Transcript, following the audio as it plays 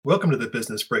Welcome to the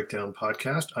Business Breakdown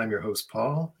Podcast. I'm your host,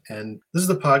 Paul, and this is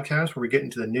the podcast where we get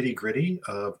into the nitty gritty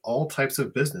of all types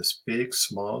of business big,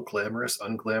 small, glamorous,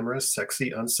 unglamorous, sexy,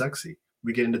 unsexy.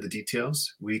 We get into the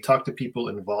details. We talk to people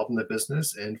involved in the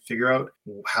business and figure out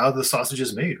how the sausage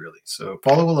is made, really. So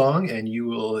follow along, and you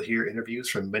will hear interviews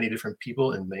from many different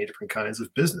people in many different kinds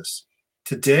of business.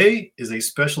 Today is a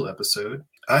special episode.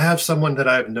 I have someone that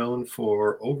I've known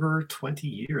for over 20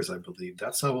 years, I believe.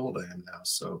 That's how old I am now.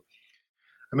 So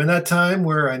I'm in that time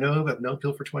where I've known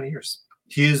Phil for 20 years.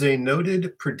 He is a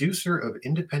noted producer of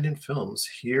independent films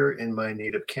here in my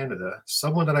native Canada,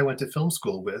 someone that I went to film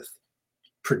school with,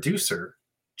 producer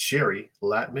Gerry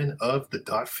Lattmann of the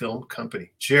Dot Film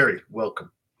Company. Gerry,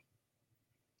 welcome.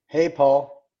 Hey,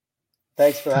 Paul.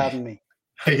 Thanks for having me.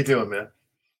 How you doing, man?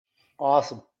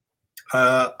 Awesome.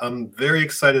 I'm very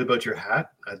excited about your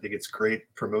hat. I think it's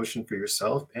great promotion for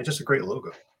yourself and just a great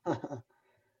logo.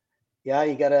 Yeah,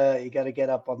 you gotta get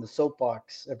up on the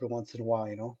soapbox every once in a while,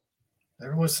 you know.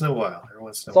 Every once in a while, every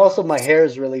once in a It's also while. my hair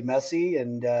is really messy,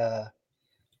 and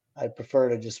I'd prefer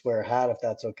to just wear a hat if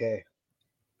that's okay.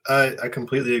 I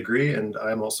completely agree, and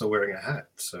I'm also wearing a hat,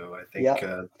 so I Yeah,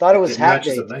 think thought it was it Hat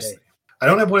matches Day up today. nicely. I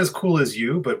don't have one as cool as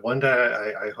you, but one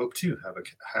day I hope to have a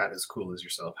hat as cool as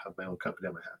yourself, have my own company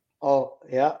on my hat. Oh,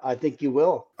 yeah, I think you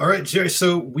will. All right, Jerry.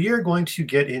 So we are going to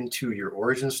get into your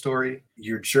origin story,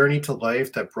 your journey to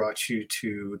life that brought you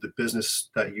to the business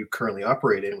that you currently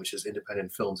operate in, which is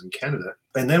independent films in Canada.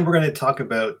 And then we're going to talk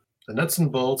about the nuts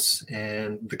and bolts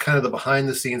and the kind of the behind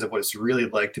the scenes of what it's really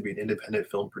like to be an independent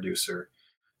film producer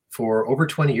for over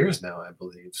 20 years now, I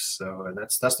believe. So, and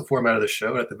that's the format of the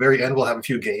show. At the very end, we'll have a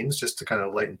few games just to kind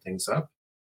of lighten things up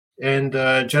and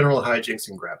general hijinks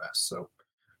and grab ass. So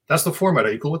that's the format.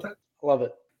 Are you cool with that? Love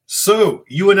it. So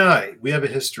you and I, we have a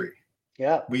history.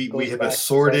 Yeah, We goes have a back quite a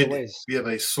sordid ways. we have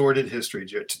a sordid history.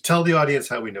 To tell the audience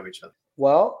how we know each other.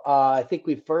 Well, I think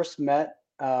we first met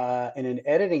in an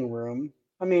editing room.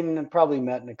 I mean, probably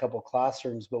met in a couple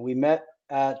classrooms, but we met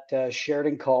at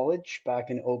Sheridan College back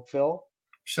in Oakville.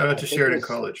 Shout out I to think it Sheridan was,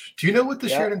 College. Do you know what the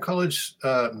yeah. Sheridan College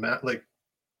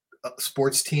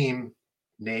sports team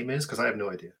name is? Because I have no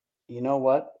idea. You know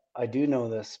what? I do know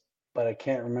this, but I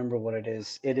can't remember what it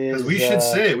is. It Because is,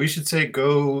 we should say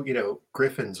go,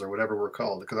 Griffins or whatever we're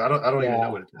called. Because I don't even know yeah.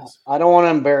 what it is. I don't want to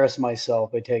embarrass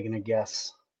myself by taking a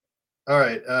guess. All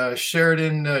right,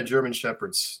 Sheridan German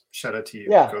Shepherds. Shout out to you.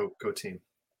 Yeah. Go team.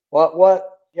 What?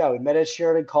 Yeah, we met at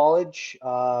Sheridan College.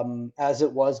 As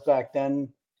it was back then,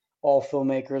 all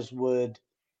filmmakers would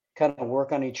kind of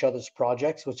work on each other's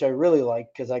projects, which I really like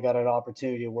because I got an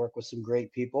opportunity to work with some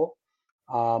great people.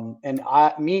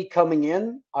 Me coming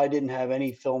in, I didn't have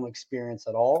any film experience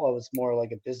at all. I was more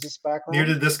like a business Near background.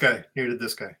 did this guy. Near did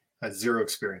this guy. Had zero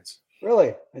experience.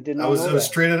 Really, I did I not was know I was that.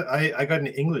 straight. I got an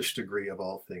English degree of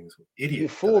all things. You Idiot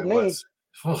that I fooled me. was.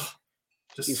 Oh,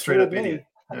 just You straight up fooled idiot.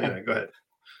 me. Anyway, go ahead.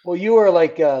 Well, you were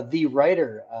like the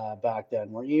writer back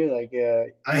then, weren't you? Like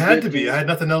I you had did to be. I do, had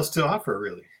nothing else to offer,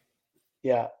 really.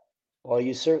 yeah. Well,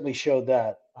 you certainly showed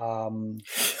that.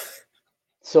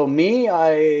 So me,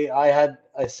 I had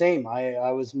a same.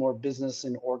 I was more business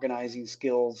and organizing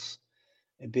skills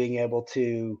and being able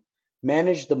to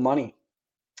manage the money.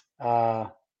 Uh,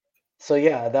 so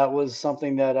yeah, that was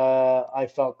something that I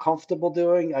felt comfortable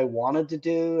doing. I wanted to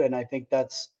do, and I think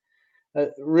that's a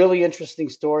really interesting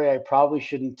story. I probably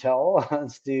shouldn't tell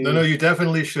as No, no, to you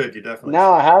definitely should. You definitely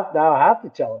now should. I have to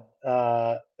tell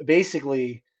it.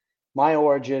 Basically, my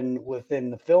origin within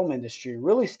the film industry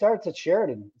really starts at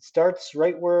Sheridan. It starts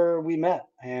right where we met,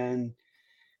 and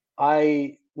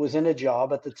I was in a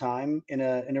job at the time in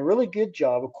a really good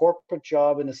job, a corporate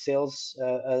job in a sales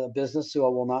a business who I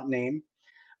will not name,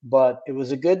 but it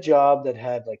was a good job that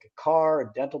had like a car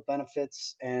and dental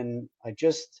benefits, and I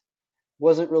just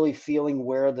wasn't really feeling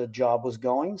where the job was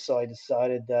going. So I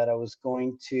decided that I was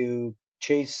going to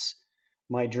chase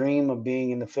my dream of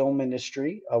being in the film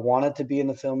industry. I wanted to be in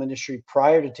the film industry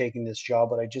prior to taking this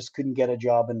job, but I just couldn't get a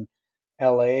job in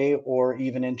LA or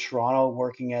even in Toronto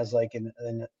working as like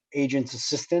an agent's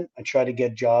assistant. I tried to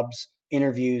get jobs,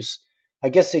 interviews. I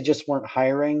guess they just weren't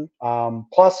hiring.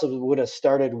 Plus, it would have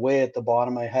started way at the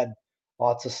bottom. I had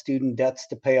lots of student debts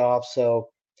to pay off. So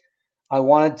I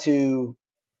wanted to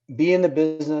be in the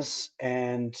business.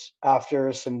 And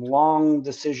after some long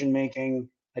decision making,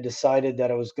 I decided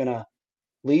that I was going to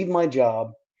leave my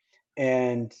job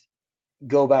and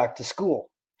go back to school.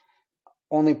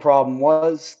 Only problem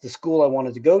was the school I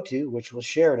wanted to go to, which was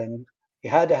Sheridan. You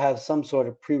had to have some sort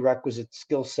of prerequisite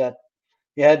skill set.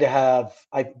 You had to have,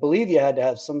 I believe, you had to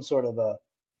have some sort of a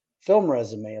film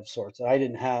resume of sorts. I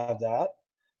didn't have that.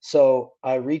 So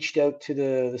I reached out to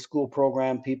the school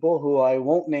program people, who I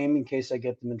won't name in case I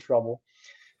get them in trouble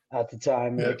at the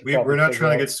time. Yeah, They could we're probably not figure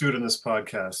trying to out. get sued on this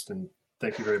podcast, and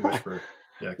thank you very much for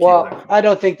keeping that Well, I quiet.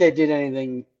 don't think they did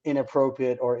anything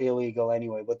inappropriate or illegal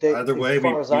anyway. But they, Either as way,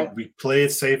 far as I, we play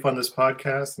it safe on this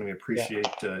podcast, and we yeah.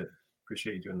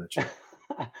 appreciate you doing that, Chip.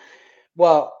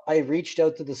 Well, I reached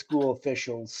out to the school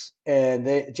officials, and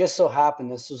they it just so happened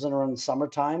this was around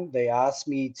summertime. They asked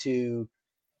me to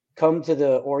come to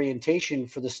the orientation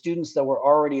for the students that were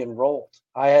already enrolled.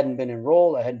 I hadn't been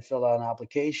enrolled, I hadn't filled out an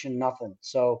application, nothing.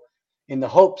 So, in the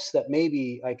hopes that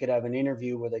maybe I could have an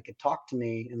interview where they could talk to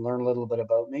me and learn a little bit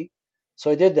about me. So,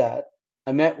 I did that.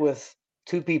 I met with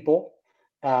two people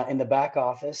in the back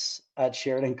office at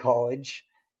Sheridan College,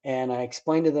 and I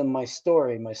explained to them my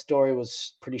story. My story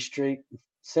was pretty straight,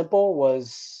 simple,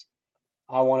 was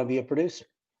I want to be a producer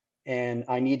and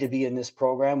I need to be in this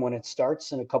program when it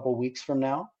starts in a couple weeks from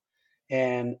now,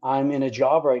 and I'm in a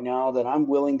job right now that I'm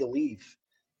willing to leave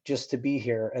just to be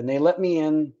here. And they let me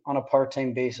in on a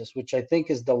part-time basis, which I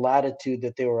think is the latitude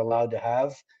that they were allowed to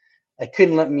have. I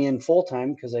couldn't let me in full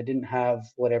time because I didn't have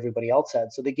what everybody else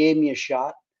had. So they gave me a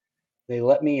shot. They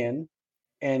let me in.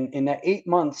 And in that 8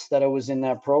 months that I was in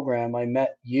that program, I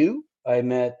met you, I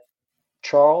met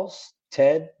Charles,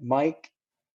 Ted, Mike,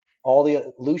 all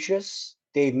the Lucius,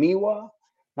 Dave Miwa,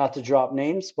 not to drop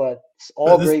names, but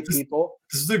all But great people.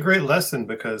 this is a great lesson,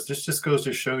 because this just goes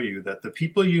to show you that the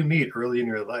people you meet early in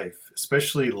your life,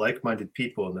 especially like-minded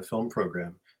people in the film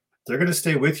program, they're going to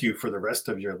stay with you for the rest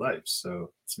of your life.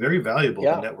 So it's very valuable, the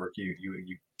Yeah. network you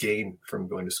gain from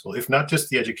going to school. If not just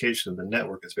the education, the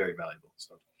network is very valuable.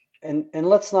 So And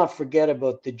let's not forget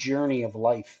about the journey of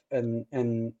life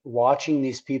and watching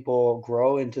these people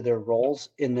grow into their roles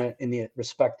in the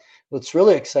respect. What's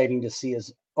really exciting to see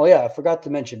is, oh yeah, I forgot to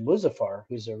mention Muzaffar,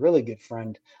 who's a really good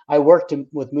friend. I worked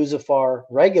with Muzaffar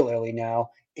regularly now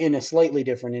in a slightly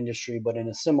different industry, but in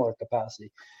a similar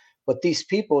capacity. But these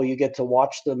people, you get to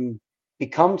watch them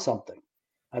become something.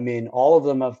 I mean, all of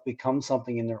them have become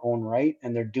something in their own right,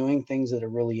 and they're doing things that are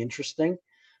really interesting,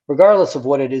 regardless of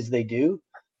what it is they do.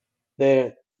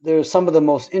 They're some of the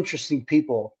most interesting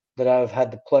people that I've had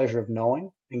the pleasure of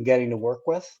knowing and getting to work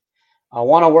with. I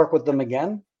want to work with them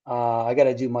again. I got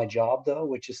to do my job though,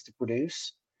 which is to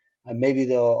produce. And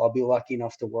maybe I'll be lucky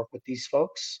enough to work with these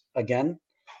folks again,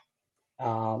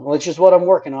 which is what I'm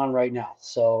working on right now.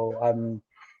 So I'm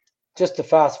just to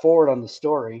fast forward on the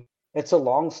story. It's a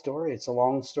long story. It's a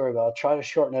long story, but I'll try to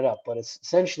shorten it up. But it's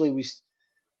essentially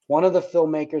one of the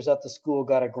filmmakers at the school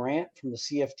got a grant from the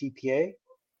CFTPA,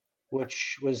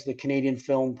 which was the Canadian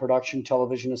Film Production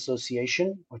Television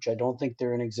Association, which I don't think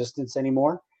they're in existence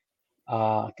anymore.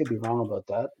 I could be wrong about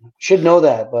that. Should know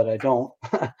that, but I don't.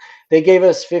 They gave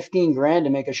us 15 grand to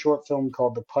make a short film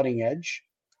called The Putting Edge.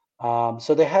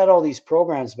 So they had all these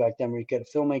programs back then where a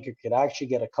filmmaker could actually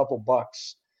get a couple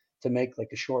bucks to make like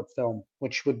a short film,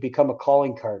 which would become a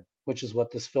calling card, which is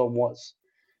what this film was.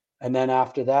 And then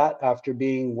after that, after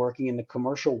being working in the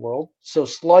commercial world, so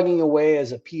slugging away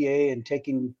as a PA and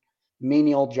taking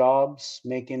menial jobs,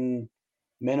 making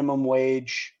minimum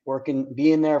wage, working,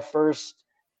 being there first,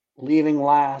 leaving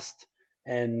last,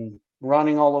 and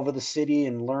running all over the city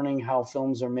and learning how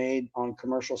films are made on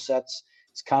commercial sets.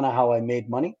 It's kind of how I made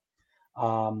money,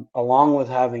 along with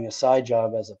having a side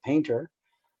job as a painter.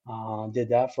 Did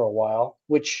that for a while,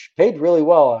 which paid really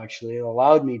well, actually. It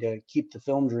allowed me to keep the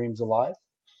film dreams alive.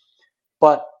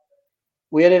 But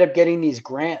we ended up getting these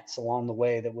grants along the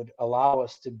way that would allow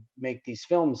us to make these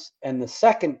films. And the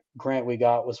second grant we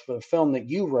got was for a film that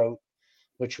you wrote,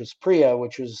 which was Priya,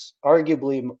 which was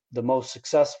arguably the most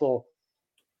successful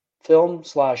film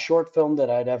slash short film that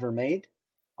I'd ever made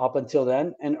up until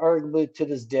then. And arguably to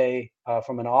this day,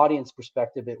 from an audience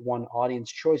perspective, it won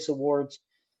Audience Choice Awards.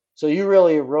 So you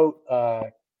really wrote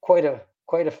quite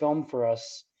a film for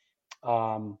us.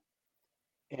 Um,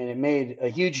 and it made a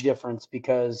huge difference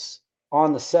because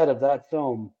on the set of that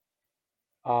film,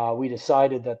 we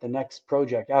decided that the next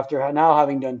project, after now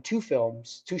having done two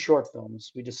short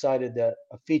films, we decided that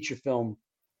a feature film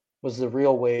was the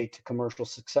real way to commercial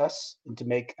success and to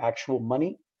make actual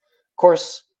money. Of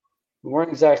course, we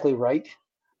weren't exactly right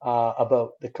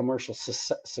about the commercial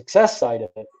success side of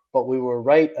it, but we were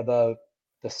right about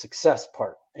the success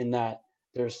part, in that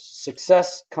there's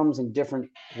success comes in different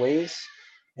ways,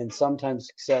 and sometimes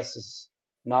success is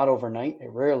not overnight.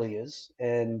 It rarely is,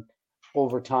 and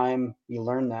over time you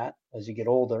learn that as you get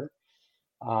older.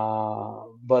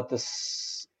 But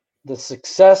the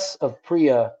success of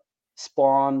Priya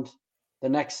spawned the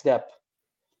next step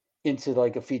into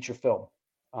like a feature film.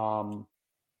 Um,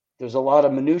 there's a lot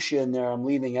of minutia in there I'm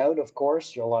leaving out, of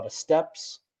course. There are a lot of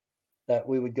steps that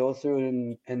we would go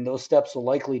through, and those steps will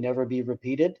likely never be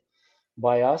repeated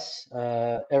by us.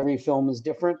 Every film is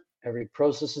different. Every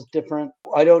process is different.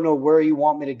 I don't know where you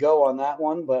want me to go on that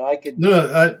one, but I could.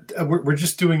 No, we're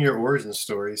just doing your origin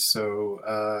story. So,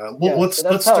 well, Yeah, so let's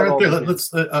that's how it start all there. began.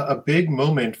 Let's a big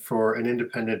moment for an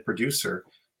independent producer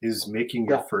is making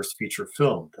your Yeah. first feature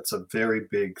film. That's a very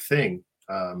big thing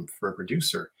for a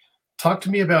producer. Talk to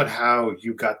me about how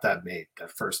you got that made,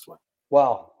 that first one.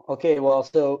 Wow. Okay. Well,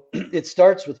 so it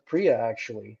starts with Priya,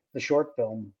 actually, the short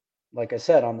film. Like I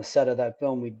said, on the set of that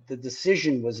film, the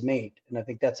decision was made, and I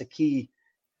think that's a key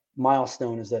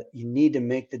milestone, is that you need to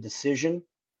make the decision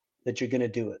that you're going to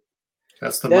do it.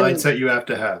 That's the Then, mindset you have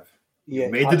to have. You've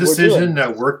yeah, made the we're doing decision.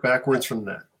 Now this. work Yeah. backwards from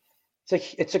that.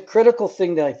 It's a critical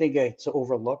thing that I think it's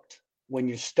overlooked when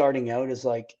you're starting out. Is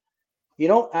like, you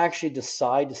don't actually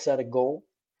decide to set a goal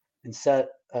and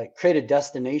create a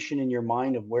destination in your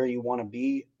mind of where you want to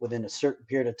be within a certain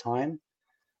period of time.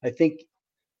 I think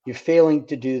you're failing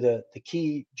to do the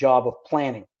key job of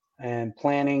planning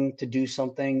to do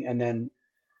something. And then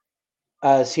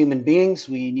as human beings,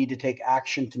 we need to take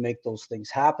action to make those things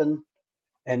happen.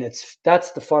 And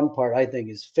that's the fun part, I think,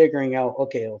 is figuring out,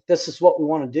 okay, well, if this is what we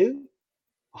want to do,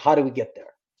 how do we get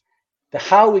there? The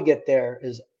how we get there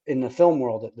is, in the film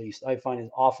world at least, I find,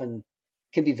 is often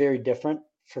can be very different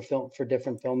for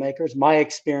different filmmakers. My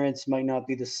experience might not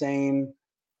be the same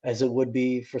as it would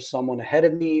be for someone ahead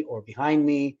of me or behind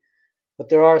me, but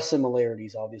there are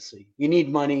similarities. Obviously, you need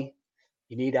money,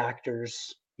 you need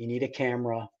actors, you need a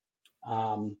camera.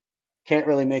 um, can't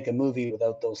really make a movie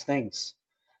without those things.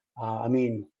 I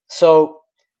mean, so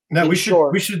Now in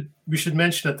short, we should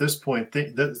mention at this point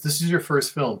this is your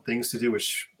first film, Things to Do,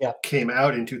 which yeah, came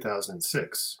out in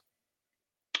 2006.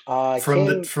 I From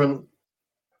the came in. from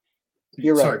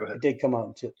You're right. Sorry, go ahead. It did come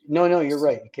out no, you're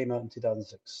right. It came out in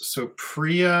 2006. So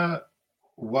Priya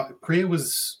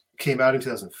came out in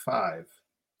 2005,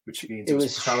 which means It it was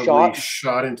was probably shot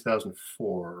shot in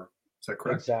 2004. Is that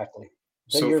correct? exactly.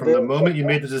 That So you're from the very moment you yeah,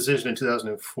 made the decision in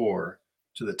 2004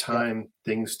 to the yeah, time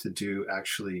Things to Do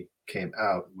actually came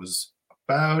out was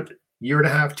about a year and a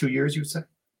half, 2 years, you'd say?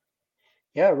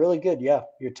 yeah, really good. Yeah,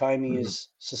 your timing Mhm. is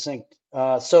succinct.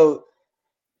 So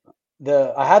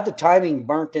the I had the timing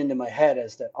burnt into my head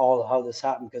as to all how this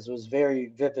happened, because it was very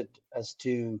vivid as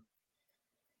to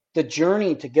the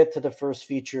journey to get to the first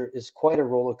feature is quite a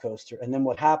roller coaster, and then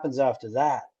what happens after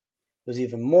that was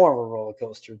even more of a roller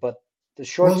coaster. But the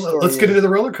short Well, let's story get into the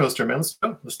is, roller coaster, man. Let's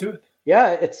go. Let's do it.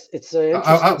 yeah, it's an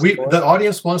interesting The story.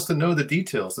 audience wants to know the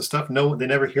details, the stuff they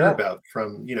never hear Yeah, about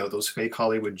from those fake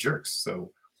Hollywood jerks.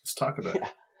 So let's talk about it. yeah,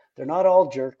 they're not all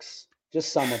jerks,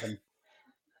 just some of them.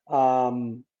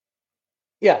 Um,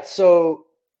 yeah, so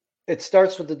it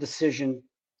starts with the decision,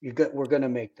 we're going to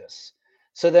make this.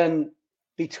 So then,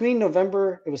 between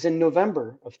November, it was in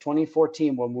November of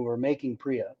 2014 when we were making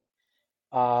Priya,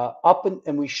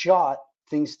 and we shot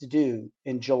Things to Do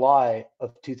in July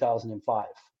of 2005.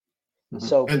 Mhm.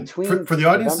 So And between for the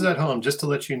audiences November, at home, just to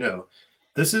let you know,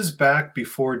 this is back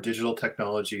before digital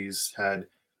technologies had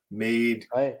made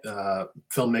right?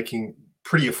 filmmaking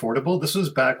pretty affordable. This was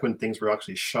back when things were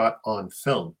actually shot on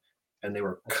film and they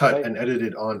were That's cut right. and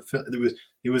edited on film.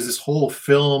 It was this whole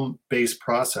film-based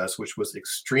process, which was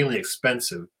extremely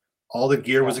expensive. All the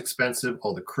gear Yeah. was expensive,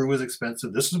 all the crew was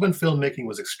expensive. This is when filmmaking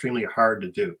was extremely hard to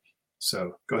do.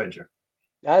 So go ahead, Joe.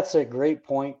 That's a great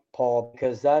point, Paul,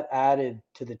 because that added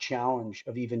to the challenge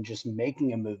of even just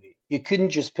making a movie. You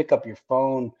couldn't just pick up your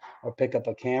phone or pick up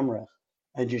a camera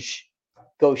and just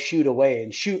go shoot away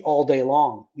and shoot all day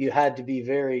long. You had to be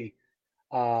you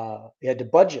had to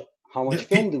budget. How Yeah, much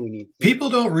film do we need? people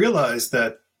don't realize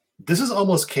that this is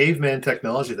almost caveman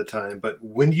technology at the time. But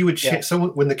when you would Yeah,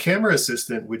 when the camera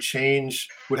assistant would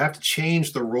have to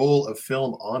change the roll of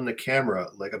film on the camera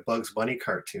like a Bugs Bunny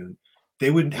cartoon.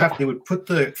 yeah, They would put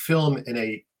the film in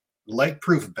a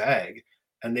light-proof bag,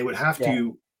 and they would have yeah,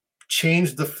 to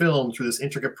change the film through this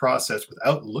intricate process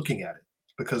without looking at it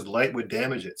because light would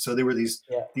damage it. So there were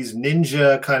yeah, these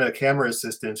ninja kind of camera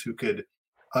assistants who could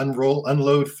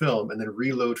unload film, and then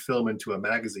reload film into a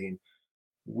magazine,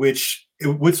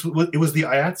 it was the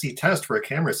IATSE test for a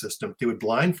camera system. They would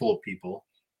blindfold people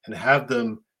and have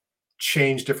them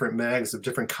change different mags of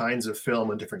different kinds of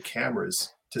film and different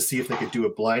cameras to see if they could do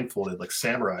it blindfolded, like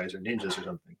samurais or ninjas or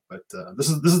something. But this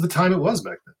is the time it was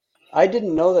back then. I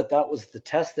didn't know that that was the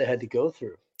test they had to go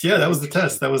through. Yeah, that Very was the test.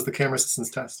 interesting. That was the camera assistance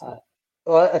test. Uh,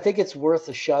 well, I think it's worth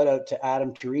a shout out to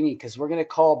Adam Torini, because we're going to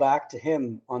call back to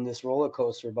him on this roller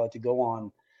coaster we're about to go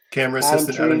on. Camera Adam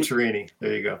assistant Adam Torini, Cherini.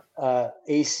 There you go.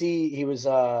 AC, he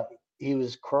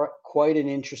was quite an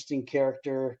interesting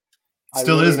character. I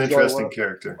Still really is an enjoy interesting work.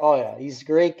 character. Oh yeah, he's a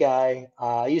great guy.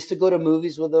 I used to go to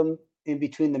movies with him in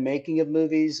between the making of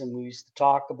movies, and we used to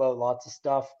talk about lots of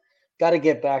stuff. Got to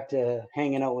get back to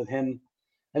hanging out with him.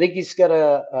 I think he's got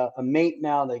a mate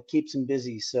now that keeps him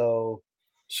busy. So,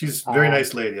 She's a very um,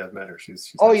 nice lady. I've met her. She's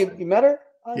oh, nice you lady. you met her?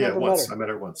 I Yeah, never met once. her. I met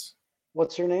her once.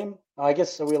 What's her name? I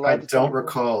guess are we I allowed to don't talk about?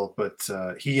 recall,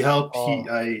 but he helped. Oh,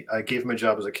 I gave him a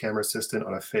job as a camera assistant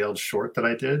on a failed short that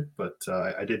I did, but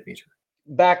I did meet her.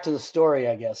 back to the story,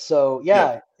 I guess. So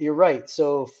Yeah, yeah, you're right.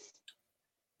 So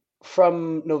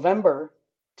from November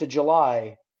to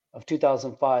July of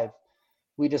 2005,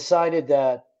 we decided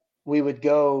that we would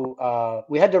go.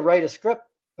 We had to write a script.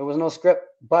 There was no script,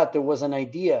 but there was an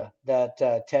idea that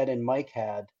Ted and Mike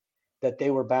had that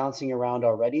they were bouncing around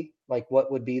already, like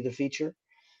what would be the feature.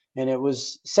 And it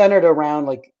was centered around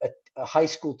like a high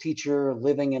school teacher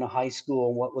living in a high school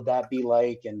and what would that be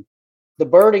like. And the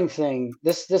birding thing,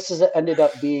 this has ended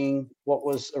up being what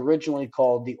was originally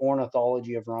called the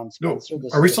ornithology of Ron no, Spencer.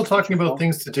 This are we is a still talking feature about film.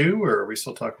 things to do, or are we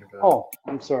still talking about? Oh,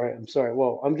 I'm sorry.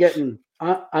 Well,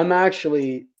 I'm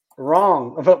actually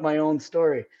wrong about my own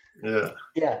story. Yeah.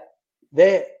 Yeah,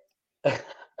 they,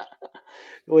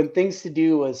 when Things to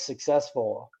Do was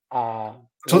successful, So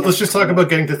when let's it, just talk when it, about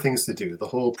getting to things to do, the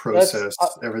whole let's, process,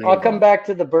 everything I'll come involved. back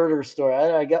to the birder story.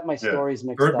 I got my Yeah. stories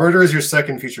mixed up. Birder is your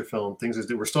second feature film. Things to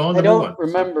do. We're still on number one.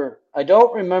 So, I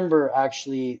don't remember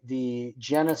actually the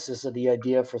genesis of the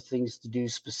idea for Things to Do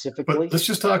but specifically. let's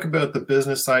just talk about the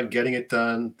business side, getting it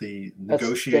done, the Let's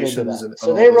get into negotiations, that. and So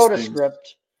all they those wrote a things.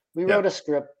 script. We Yeah. wrote a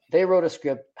script. They wrote a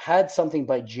script, had something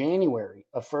by January,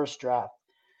 a first draft.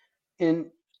 And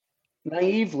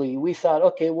naively, we thought,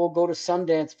 okay, we'll go to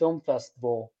Sundance Film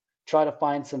Festival, try to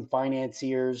find some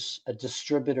financiers, a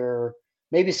distributor,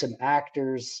 maybe some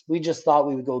actors. We just thought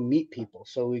we would go meet people.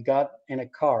 So we got in a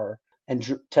car,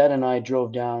 and Ted and I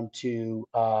drove down to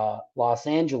Los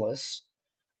Angeles,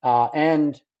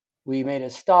 and we made a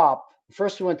stop.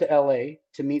 First, we went to LA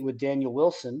to meet with Daniel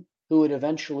Wilson, who would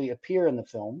eventually appear in the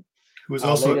film. Who was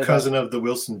also a Later that cousin of the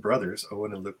Wilson brothers,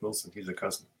 Owen and Luke Wilson. He's a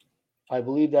cousin. I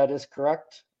believe that is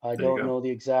correct. I There you don't go. know the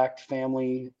exact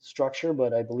family structure,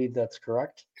 but I believe that's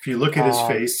correct. If you look at his Um,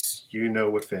 face, you know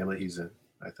what family he's in,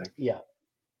 I think. yeah,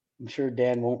 I'm sure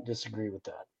Dan won't disagree with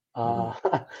that.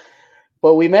 Hmm.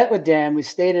 But we met with Dan. We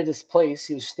stayed at his place.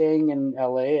 He was staying in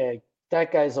LA.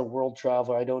 That guy's a world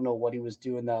traveler. I don't know what he was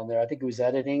doing down there. I think he was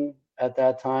editing at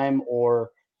that time,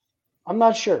 or I'm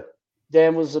not sure.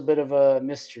 Dan was a bit of a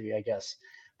mystery, I guess.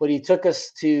 But he took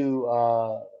us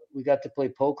to, we got to play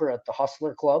poker at the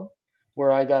Hustler Club,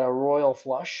 where I got a royal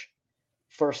flush,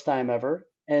 first time ever.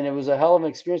 And it was a hell of an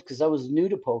experience because I was new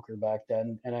to poker back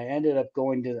then. And I ended up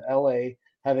going to LA,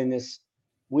 having this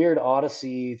weird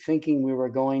odyssey, thinking we were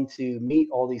going to meet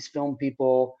all these film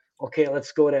people. Okay,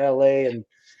 let's go to LA. And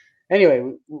anyway,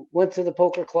 we went to the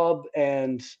poker club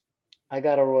and I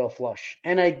got a royal flush.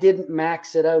 And I didn't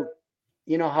max it out.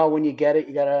 You know how when you get it,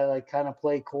 you gotta like kind of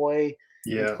play coy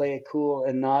and Yeah. play it cool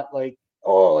and not like,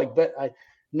 oh, like bet I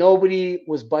nobody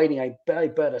was biting. I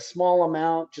bet a small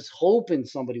amount, just hoping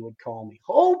somebody would call me.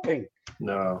 Hoping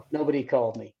No. nobody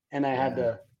called me. And I had Yeah.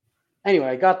 to anyway,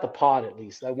 I got the pot at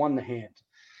least. I won the hand.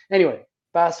 Anyway,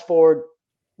 fast forward,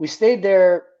 we stayed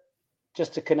there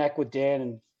just to connect with Dan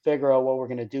and figure out what we're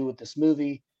gonna do with this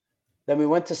movie. Then we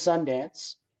went to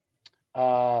Sundance,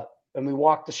 uh, and we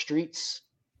walked the streets.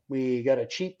 We got a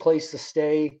cheap place to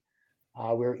stay.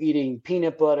 We were eating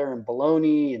peanut butter and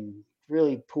bologna and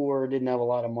really poor, didn't have a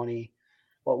lot of money.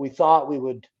 But we thought we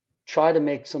would try to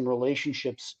make some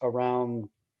relationships around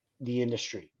the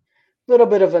industry. A little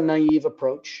bit of a naive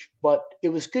approach, but it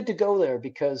was good to go there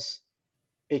because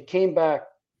it came back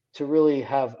to really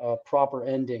have a proper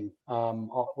ending,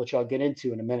 which I'll get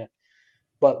into in a minute.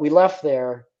 But we left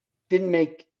there, didn't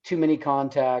make too many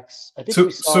contacts. I think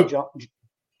we saw So John.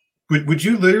 would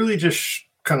you literally just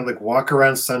kind of like walk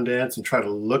around Sundance and try to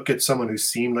look at someone who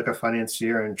seemed like a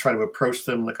financier and try to approach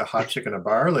them like a hot chick in a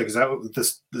bar? Like, is that what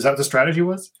this, is that what the strategy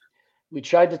was? We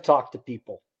tried to talk to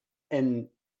people and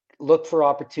look for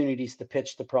opportunities to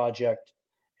pitch the project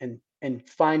and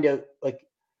find out like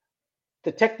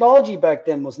the technology back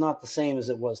then was not the same as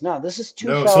it was now. This is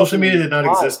No, social media did not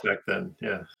 2005. exist back then.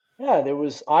 Yeah. Yeah, there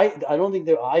was I don't think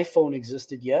the iPhone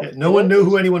existed Yeah, yet. no Did one it? knew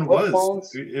who Was anyone flip was.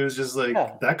 phones? It was just like,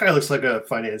 Yeah. that guy looks like a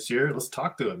financier. Let's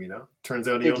talk to him, you know? Turns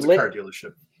out he Did owns a car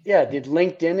dealership. did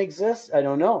LinkedIn exist? I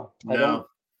don't know. I No, did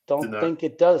don't not. think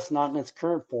it does, not in its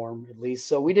current form at least.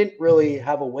 So we didn't really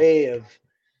have a way of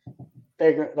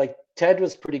figuring like Ted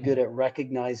was pretty good at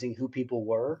recognizing who people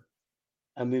were.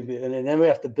 I mean, and then we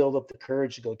have to build up the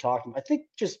courage to go talk to them. I think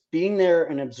just being there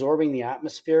and absorbing the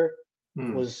atmosphere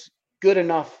Hmm. was good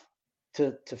enough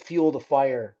to fuel the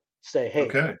fire. Say, hey,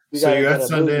 Okay. we So got to you're at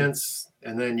get a movie. Sundance,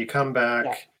 and then you come Yeah,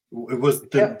 back. It was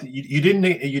kept you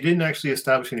didn't actually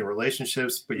establish any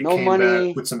relationships, but you no came back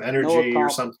money, with some no energy or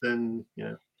accomp. something.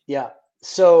 Yeah. Yeah.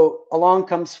 So along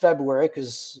comes February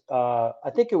because I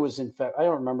think it was in I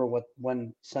don't remember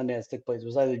when Sundance took place. It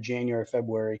was either January or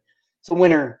February. So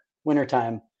winter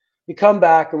time. We come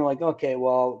back and we're like, okay,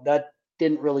 well that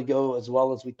didn't really go as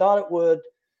well as we thought it would.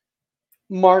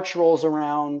 March rolls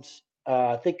around.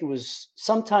 I think it was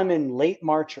sometime in late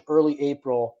March, early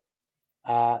April.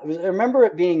 I remember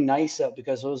it being nice out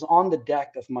because it was on the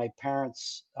deck of my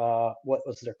parents' what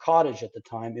was their cottage at the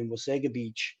time in Wasaga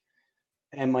Beach,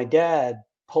 and my dad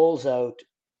pulls out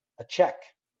a check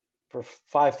for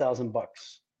 $5,000.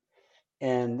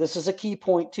 And this is a key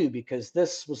point too, because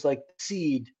this was like the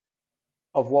seed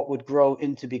of what would grow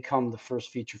into become the first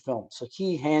feature film. So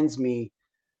he hands me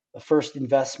the first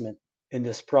investment in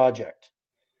this project.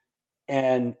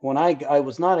 And when I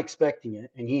was not expecting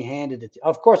it, and he handed it.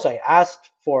 Of course, I asked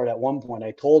for it at one point.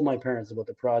 I told my parents about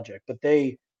the project, but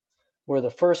they were the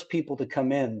first people to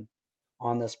come in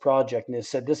on this project, and they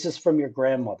said, "This is from your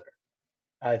grandmother."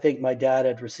 I think my dad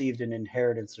had received an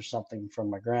inheritance or something from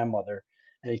my grandmother,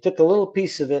 and he took a little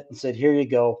piece of it and said, "Here you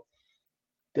go.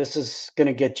 This is going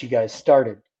to get you guys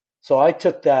started." So I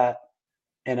took that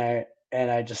and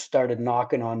I just started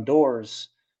knocking on doors.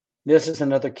 This is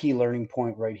another key learning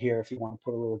point right here if you want to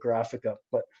put a little graphic up,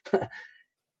 but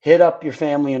hit up your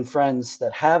family and friends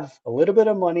that have a little bit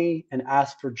of money and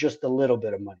ask for just a little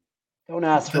bit of money. Don't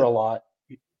ask for a That lot.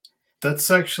 that's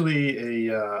actually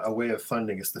a way of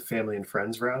funding. It's the family and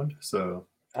friends round. So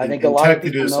I think a in lot of tech, they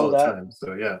do people this know all the that. time.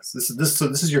 So yeah, so this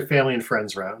is your family and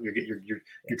friends round.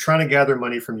 You're trying to gather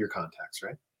money from your contacts,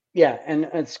 right? Yeah, and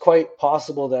it's quite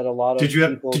possible that a lot of Did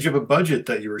people. you have a budget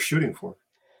that you were shooting for?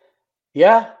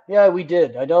 Yeah, we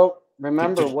did. I don't Did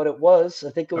remember you, what it was.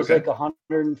 I think it was okay, like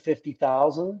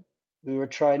 150,000. We were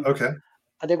trying. okay.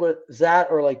 I think it was that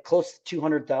or like close to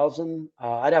 200,000.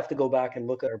 I'd have to go back and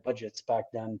look at our budgets back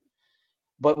then,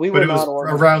 but we But were it not was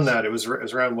around organized. that. It was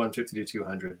around 150 to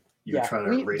 200. You were Yeah, trying to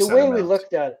we the raise that way we amount.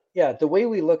 looked at yeah, the way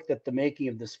we looked at the making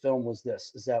of this film was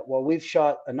this is that well, we've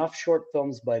shot enough short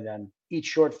films by then. Each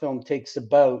short film takes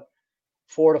about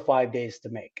 4 to 5 days to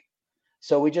make.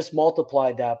 So we just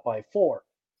multiplied that by four,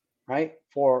 right?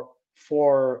 For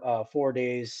 4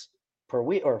 days per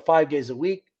week or 5 days a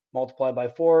week, multiplied by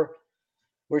four.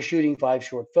 We're shooting five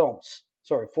short films.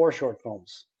 Sorry, four short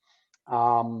films.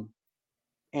 Um,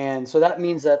 and so that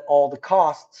means that all the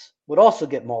costs would also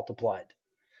get multiplied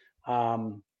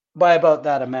um, by about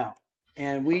that amount.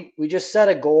 And we just set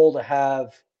a goal to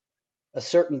have a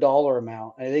certain dollar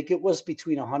amount. I think it was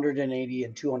between 180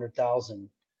 and 200,000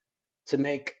 to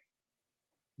make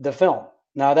the film.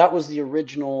 Now that was the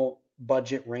original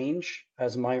budget range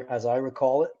as I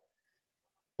recall it.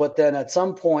 But then at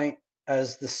some point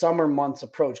as the summer months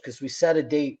approached, because we set a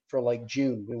date for like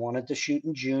June, we wanted to shoot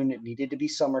in June. It needed to be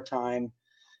summertime.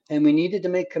 And we needed to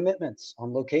make commitments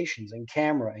on locations and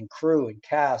camera and crew and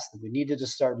cast. And we needed to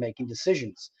start making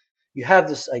decisions. You have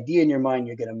this idea in your mind,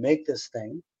 you're going to make this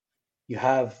thing. You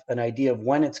have an idea of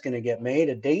when it's going to get made,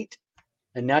 a date.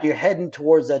 And now you're heading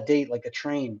towards that date like a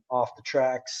train off the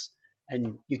tracks.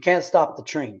 And you can't stop the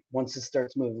train once it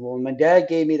starts moving. Well, when my dad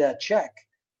gave me that check,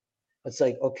 it's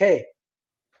like, okay,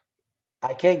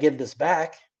 I can't give this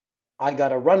back. I got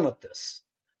to run with this.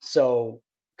 So,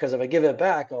 because if I give it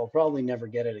back, I'll probably never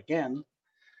get it again.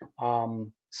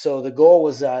 So the goal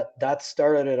was that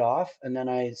started it off, and then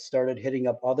I started hitting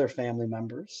up other family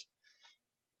members.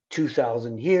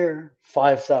 2,000 here,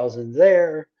 5,000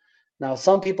 there. Now,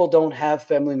 some people don't have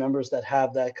family members that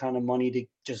have that kind of money to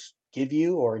just give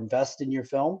you or invest in your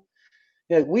film.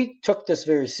 We took this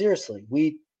very seriously.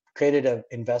 We created an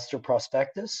investor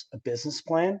prospectus, a business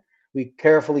plan. We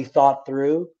carefully thought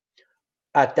through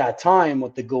at that time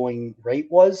what the going rate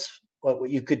was, what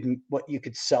you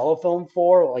could sell a film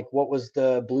for, like what was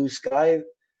the blue sky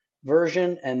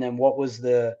version, and then what was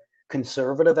the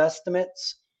conservative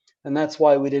estimates. And that's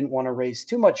why we didn't want to raise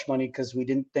too much money because we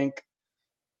didn't think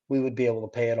we would be able to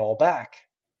pay it all back.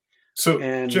 So,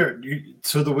 And Jared,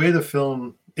 so the way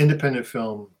the independent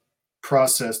film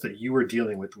process that you were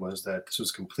dealing with was that this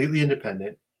was completely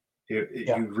independent.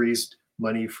 yeah, You raised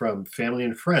money from family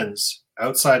and friends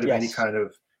outside of any yes, kind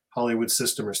of Hollywood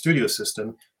system or studio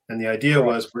system. And the idea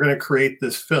was correct. we're going to create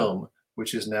this film,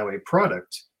 which is now a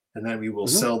product, and then we will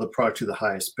Hmm. sell the product to the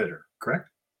highest bidder. Correct?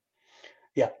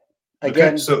 Yeah. Okay.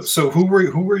 Again, So who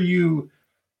were you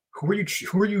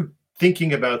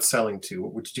thinking about selling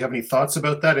to? Did you have any thoughts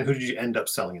about that? And who did you end up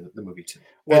selling the movie to?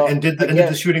 well, And did the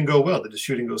again, shooting go well? Did the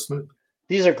shooting go smoothly?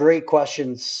 These are great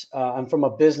questions. And from a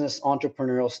business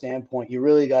entrepreneurial standpoint, you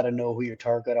really got to know who your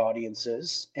target audience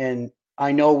is. And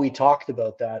I know we talked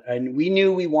about that, and we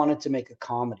knew we wanted to make a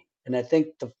comedy. And I think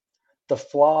the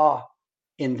flaw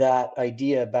in that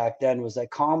idea back then was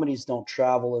that comedies don't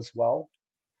travel as well.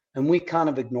 And we kind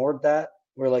of ignored that.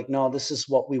 We're like, no, this is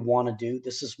what we want to do.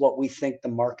 This is what we think the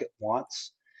market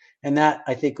wants. And that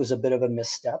I think was a bit of a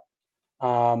misstep.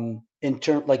 In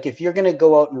term, like if you're going to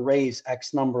go out and raise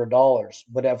X number of dollars,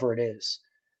 whatever it is,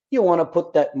 you want to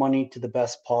put that money to the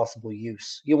best possible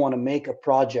use. You want to make a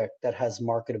project that has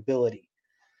marketability.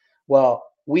 Well,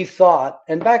 we thought,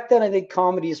 and back then I think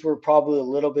comedies were probably a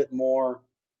little bit more,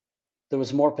 there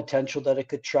was more potential that it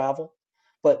could travel.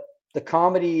 But the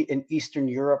comedy in Eastern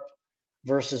Europe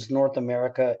versus North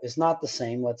America is not the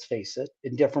same, let's face it.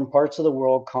 In different parts of the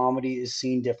world, comedy is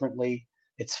seen differently.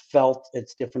 It's felt,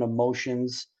 it's different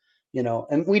emotions,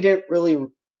 and we didn't really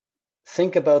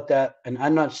think about that. And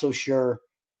I'm not so sure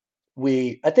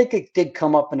I think it did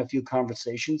come up in a few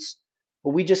conversations, but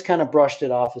we just kind of brushed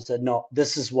it off and said, no,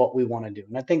 this is what we want to do.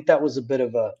 And I think that was a bit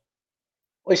of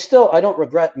I don't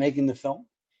regret making the film,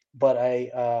 but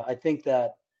I think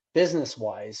that business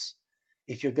wise,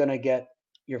 if you're going to get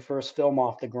your first film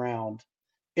off the ground,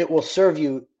 it will serve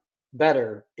you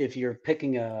better if you're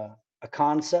picking a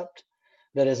concept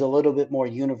that is a little bit more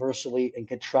universally and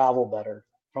can travel better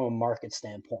from a market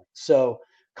standpoint. So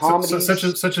comedies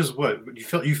Such as what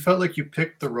you felt like you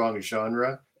picked the wrong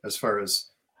genre as far as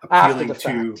after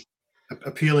the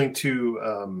appealing to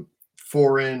fact,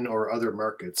 foreign or other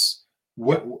markets. yeah,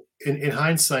 What in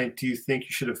hindsight do you think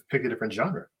you should have picked a different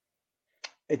genre?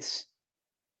 it's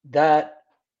that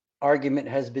argument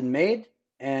has been made,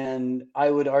 and I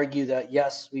would argue that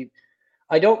yes,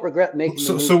 I don't regret making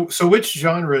the movie. So which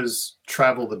genres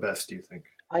travel the best, do you think?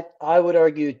 I would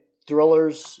argue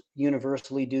thrillers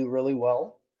universally do really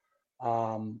well.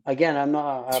 Again,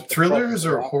 I have to preface Thrillers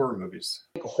or that. horror movies?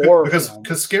 Horror Because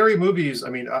films. scary movies. I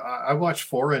mean, I watch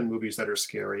foreign movies that are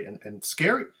scary, and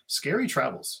scary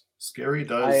travels. Scary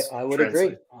does I would agree.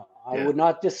 translate. I Yeah. would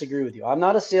not disagree with you. I'm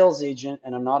not a sales agent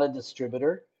and I'm not a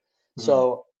distributor. Mhm.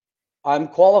 So I'm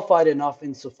qualified enough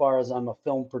insofar as I'm a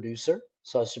film producer.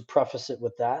 So I should preface it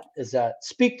with that is that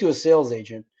speak to a sales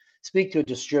agent, speak to a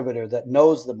distributor that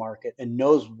knows the market and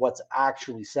knows what's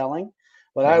actually selling.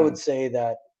 But I would Mhm. say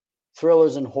that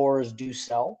thrillers and horrors do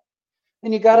sell.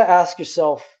 And you got to ask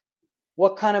yourself,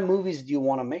 what kind of movies do you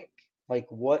want to make?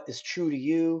 Like, what is true to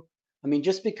you? I mean,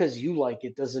 just because you like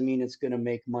it doesn't mean it's going to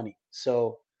make money.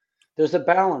 So there's a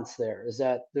balance there. Is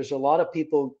that there's a lot of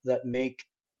people that make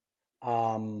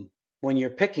when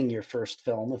you're picking your first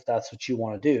film, if that's what you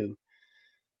want to do,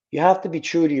 you have to be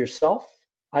true to yourself.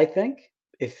 I think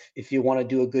if you want to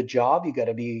do a good job, you got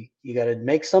to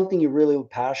make something you're really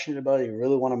passionate about, you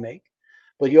really want to make,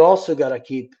 but you also got to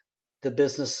keep the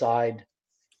business side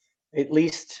at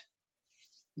least.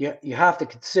 You have to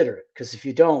consider it because if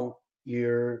you don't,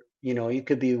 you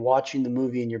could be watching the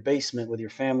movie in your basement with your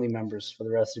family members for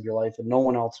the rest of your life and no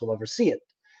one else will ever see it.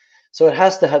 So it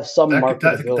has to have some That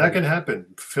marketability. can happen.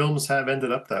 Films have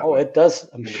ended up that Oh, way. it does.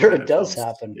 I'm sure it Independent does films.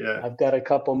 happen. Yeah. I've got a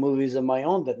couple movies of my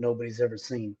own that nobody's ever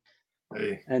seen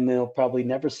Hey. and they'll probably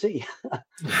never see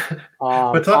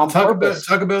But on purpose.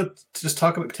 talk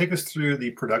about take us through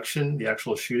the production, the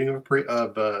actual shooting of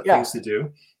Yeah, things to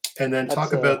do, and then that's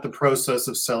talk about the process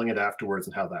of selling it afterwards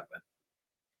and how that went.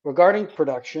 regarding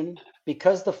production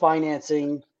because the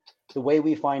financing, the way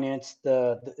we finance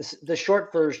the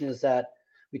short version is that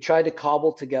we tried to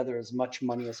cobble together as much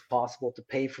money as possible to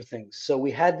pay for things. So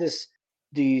we had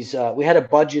we had a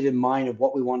budget in mind of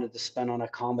what we wanted to spend on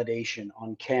accommodation,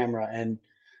 on camera, and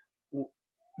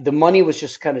the money was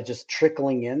just kind of just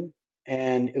trickling in,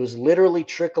 and it was literally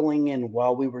trickling in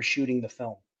while we were shooting the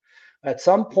film. At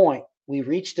some point, we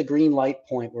reached the green light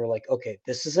point where we're like, okay,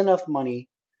 this is enough money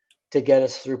to get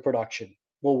us through production.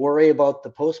 We'll worry about the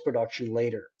post production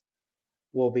later.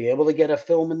 We'll be able to get a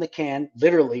film in the can,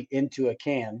 literally into a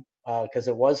can, because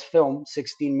it was film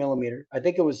 16 millimeter. I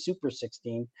think it was Super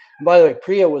 16. And by the way,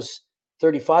 Priya was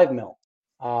 35 mil.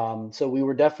 So we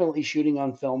were definitely shooting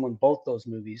on film on both those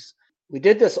movies. We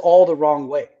did this all the wrong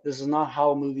way. This is not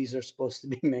how movies are supposed to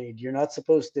be made. You're not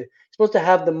supposed to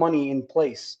have the money in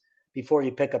place before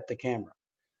you pick up the camera.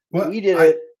 Well, We did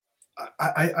it.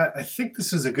 I think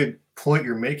this is a good point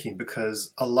you're making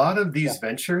because a lot of Yeah, these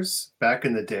ventures back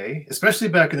in the day, especially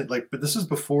back in the, like, but this is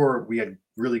before we had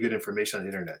really good information on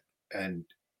the internet, and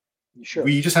sure.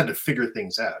 we just had to figure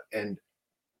things out. And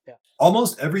Yeah,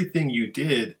 almost everything you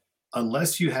did,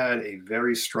 unless you had a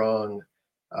very strong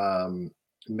um,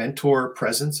 mentor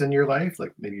presence in your life,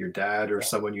 like maybe your dad or yeah,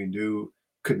 someone you knew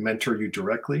could mentor you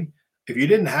directly, if you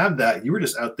didn't have that, you were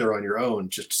just out there on your own,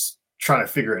 just trying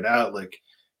to figure it out. Like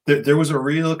there was a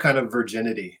real kind of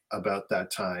virginity about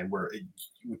that time where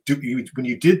when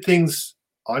you did things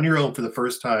on your own for the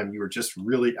first time, you were just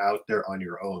really out there on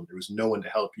your own. There was no one to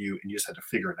help you, and you just had to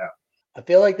figure it out. I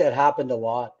feel like that happened a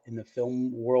lot in the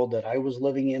film world that I was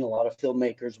living in. A lot of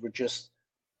filmmakers were just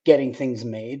getting things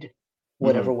made,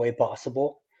 whatever Hmm. way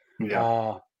possible. Yeah.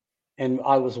 Uh, and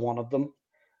I was one of them.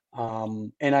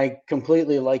 And I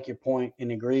completely like your point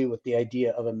and agree with the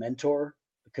idea of a mentor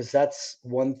because that's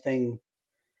one thing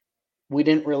we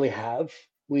didn't really have.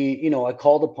 I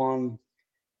called upon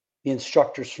the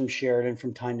instructors from Sheridan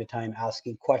from time to time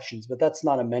asking questions, but that's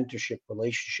not a mentorship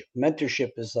relationship.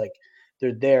 Mentorship is like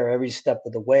they're there every step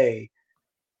of the way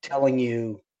telling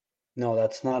you, no,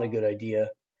 that's not a good idea.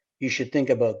 You should think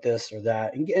about this or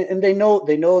that. And they know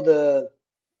the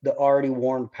already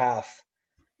worn path.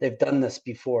 They've done this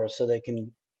before, so they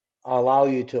can allow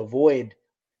you to avoid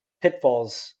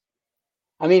pitfalls.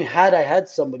 I mean, had I had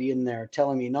somebody in there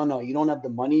telling me, no, no, you don't have the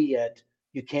money yet,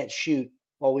 you can't shoot.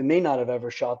 Well, we may not have ever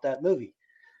shot that movie.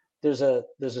 There's a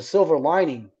silver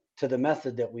lining to the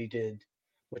method that we did,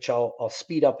 which I'll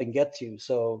speed up and get to.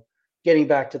 So getting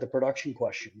back to the production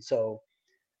question. So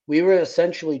we were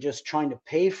essentially just trying to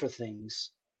pay for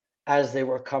things as they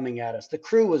were coming at us. The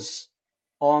crew was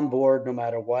on board no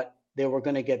matter what. They were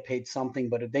going to get paid something,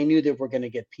 but they knew they were going to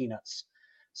get peanuts.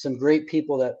 Some great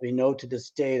people that we know to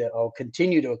this day that I'll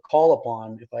continue to call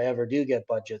upon if I ever do get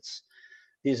budgets.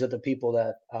 These are the people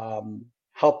that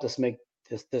helped us make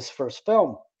this first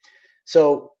film.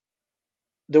 So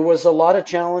there was a lot of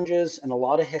challenges and a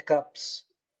lot of hiccups.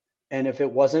 And if it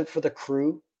wasn't for the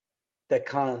crew that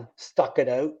kind of stuck it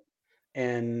out,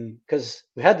 and because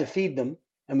we had to feed them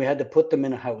and we had to put them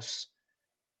in a house.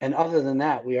 And other than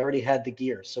that, we already had the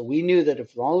gear. So we knew that if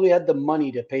as long as we had the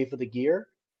money to pay for the gear,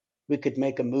 we could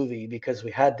make a movie because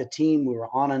we had the team, we were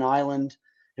on an island,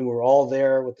 and we were all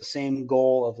there with the same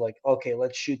goal of like, okay,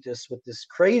 let's shoot this with this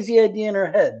crazy idea in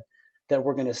our head that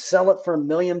we're going to sell it for $1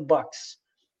 million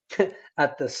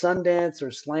at the Sundance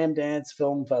or Slam Dance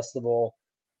Film Festival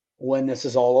when this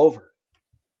is all over.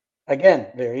 Again,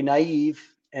 very naive,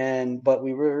 but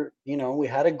we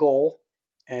had a goal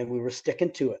and we were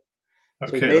sticking to it.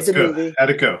 So we Okay, made let's the go. movie. How'd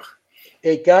it go?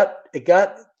 It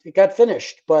got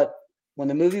finished, but when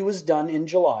the movie was done in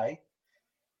July,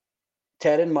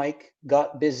 Ted and Mike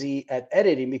got busy at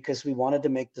editing because we wanted to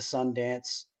make the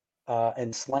Sundance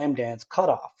and Slam Dance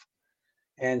cutoff.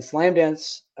 And Slam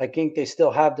Dance, I think they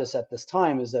still have this at this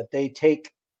time, is that they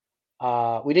take.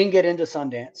 We didn't get into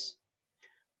Sundance,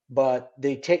 but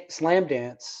they take Slam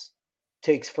Dance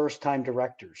takes first time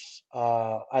directors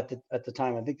at the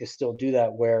time. I think they still do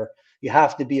that, where you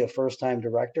have to be a first time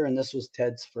director, and this was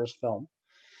Ted's first film.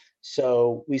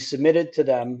 So we submitted to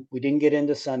them. We didn't get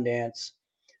into Sundance,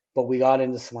 but we got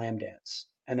into Slam Dance.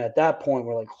 And at that point,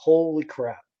 we're like, holy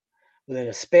crap. Within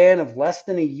a span of less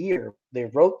than a year, they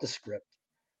wrote the script.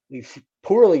 We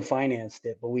poorly financed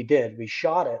it, but we did. We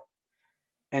shot it.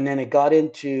 And then it got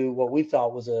into what we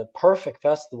thought was a perfect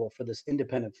festival for this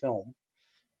independent film.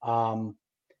 Um,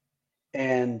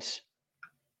 and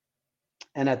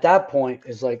and at that point,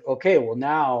 it's like, okay, well,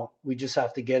 now we just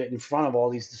have to get it in front of all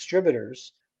these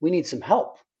distributors. We need some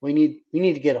help. We need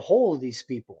to get a hold of these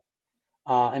people.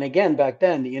 And again, back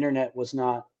then, the internet was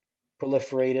not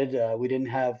proliferated. We didn't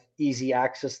have easy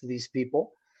access to these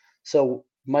people. So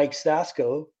Mike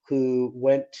Stasko, who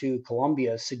went to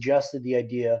Columbia, suggested the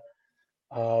idea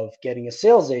of getting a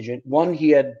sales agent. One, he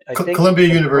had, I think, Columbia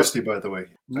had University, worked. by the way.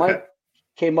 Okay. Mike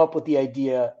came up with the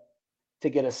idea to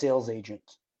get a sales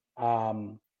agent,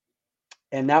 um,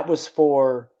 and that was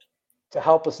to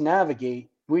help us navigate.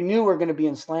 We knew we were going to be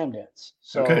in Slam Dance,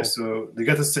 Okay. so So they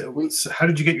got this. we So how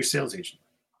did you get your sales agent?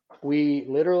 we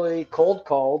literally cold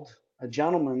called a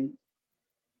gentleman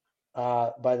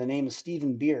by the name of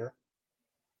Stephen Beer,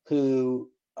 who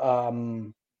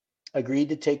agreed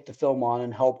to take the film on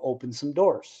and help open some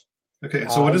doors. Okay.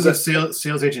 So what And does a get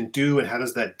sales agent do, and how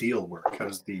does that deal work? How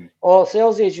does the Well,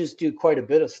 sales agents do quite a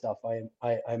bit of stuff,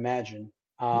 I imagine.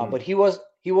 mm, But he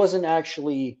wasn't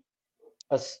actually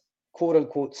quote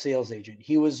unquote sales agent.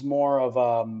 He was more of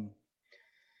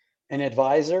an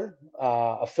advisor,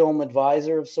 a film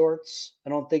advisor of sorts. I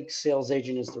don't think sales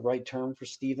agent is the right term for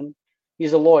Stephen.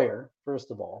 He's a lawyer,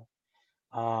 first of all.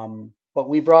 But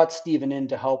we brought Stephen in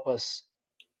to help us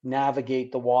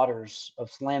navigate the waters of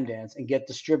Slam Dance and get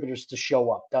distributors to show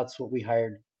up. That's what we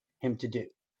hired him to do.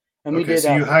 And we okay? did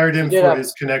So you have hired we him did for have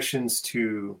his connections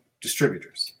to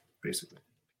distributors, basically.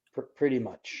 pretty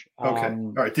much. Okay.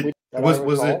 All right. Did That I was it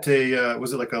recall. a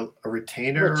was it like a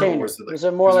retainer, or Retainer. was it It like was a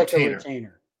it more was a like a retainer?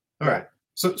 retainer. All Yeah. right.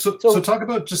 So talk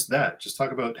about just that. Just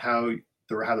talk about how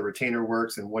the retainer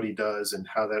works and what he does and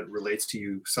how that relates to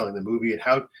you selling the movie,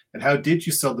 and how did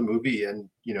you sell the movie, and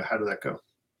how did that go?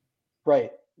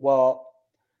 Right. Well,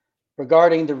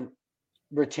 regarding the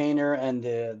retainer and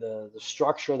the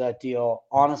structure of that deal,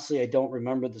 honestly, I don't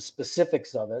remember the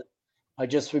specifics of it. I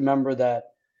just remember that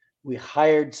we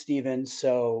hired Steven,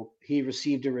 so he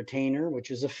received a retainer,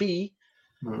 which is a fee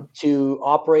Mhm. to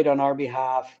operate on our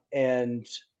behalf and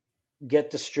get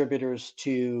distributors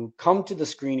to come to the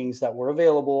screenings that were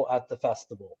available at the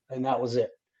festival, and that was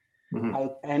it.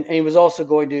 Mhm. And he was also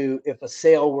going to, if a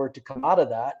sale were to come out of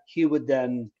that, he would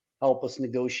then help us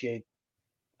negotiate,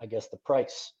 I guess, the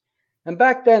price. And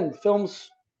back then films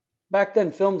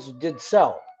did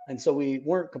sell, and so we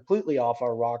weren't completely off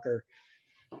our rocker.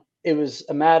 It was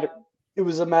a matter it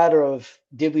was a matter of,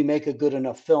 did we make a good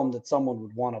enough film that someone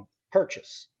would want to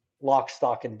purchase, lock,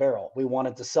 stock, and barrel. We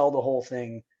wanted to sell the whole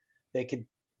thing. They could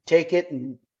take it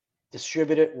and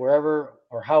distribute it wherever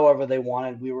or however they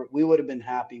wanted. We would have been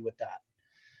happy with that.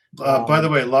 By the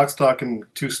Um, way, Lock, Stock, and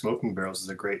Two Smoking Barrels is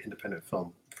a great independent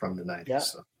film from the '90s. yeah,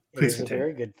 So it please is a continue.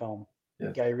 very good film.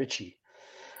 Yeah, Guy Ritchie.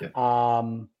 yeah.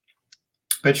 Um,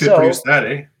 Bet you had produced so that,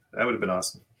 eh? That would have been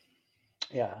awesome.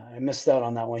 yeah, I missed out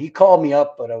on that one. He called me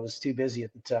up, but I was too busy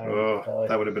at the time. Oh, So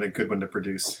that would have been a good one to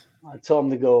produce. I told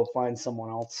him to go find someone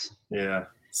else. Yeah. In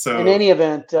So any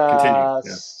event, continue. Yeah.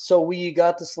 so we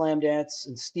got the Slam Dance,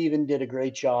 and Steven did a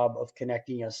great job of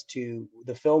connecting us to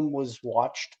the film. Was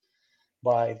watched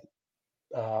by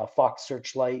Fox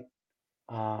Searchlight,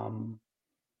 um,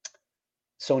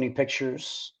 Sony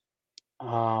Pictures,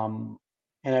 um,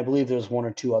 and I believe there's one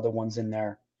or two other ones in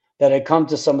there that had come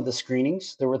to some of the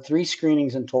screenings. There were 3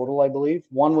 screenings in total, I believe.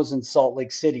 One was in Salt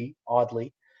Lake City,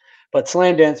 oddly. But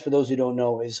Slam Dance, for those who don't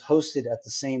know, is hosted at the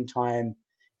same time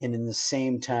and in the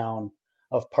same town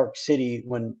of Park City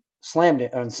when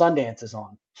Sundance is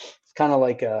on. It's kind of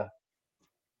like a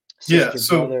Yeah. sister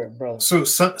So brother.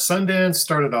 Sundance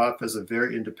started off as a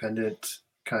very independent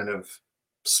kind of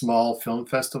small film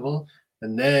festival,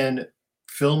 and then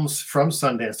films from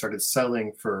Sundance started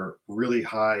selling for really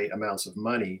high amounts of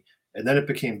money, and then it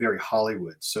became very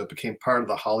Hollywood. So it became part of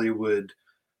the Hollywood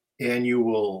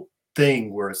annual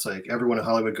thing where it's like everyone in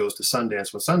Hollywood goes to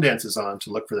Sundance when Sundance is on to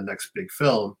look for the next big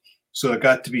film. So it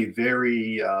got to be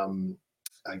very,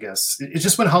 I guess, it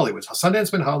just went Hollywood.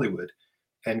 Sundance went Hollywood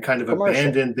and kind of Commercial.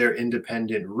 abandoned their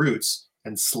independent roots.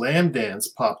 And Slam Dance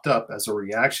popped up as a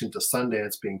reaction to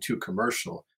Sundance being too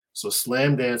commercial. So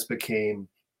Slam Dance became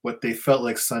what they felt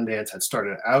like Sundance had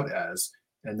started out as,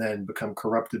 and then become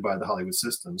corrupted by the Hollywood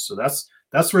system. So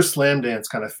that's where Slam Dance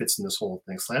kind of fits in this whole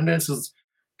thing. Slam Dance is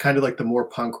kind of like the more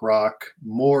punk rock,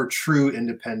 more true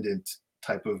independent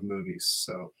type of movies.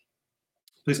 So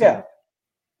please Yeah. continue.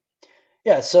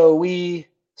 Yeah. So we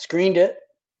screened it.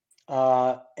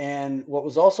 And what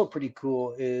was also pretty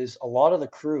cool is a lot of the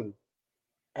crew,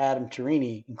 Adam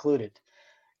Torini included,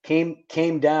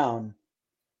 came down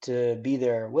to be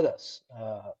there with us.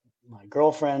 My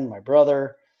girlfriend, my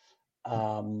brother,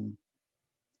 um,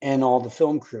 and all the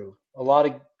film crew. A lot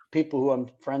of people who I'm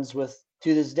friends with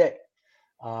to this day.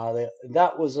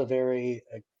 That was a very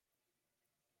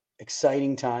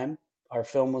exciting time. Our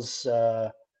film was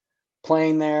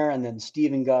playing there, and then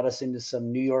Steven got us into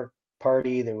some New York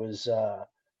party. There was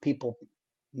people,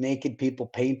 naked people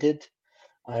painted.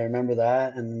 I remember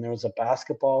that, and then there was a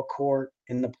basketball court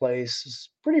in the place. It's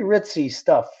pretty ritzy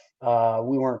stuff.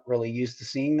 We weren't really used to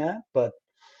seeing that, but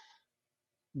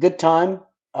good time.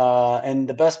 And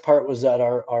the best part was that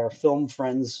our film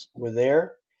friends were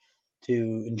there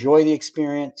to enjoy the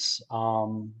experience.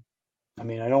 I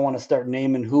mean, I don't want to start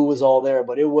naming who was all there,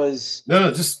 but it was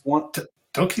No, just one.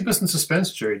 don't keep us in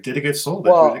suspense, Jerry. Did it get sold,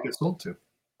 and who did it Well, get sold to?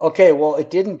 okay, well, it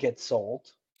didn't get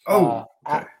sold. Oh,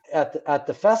 okay. At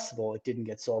the festival, it didn't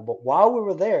get sold. But while we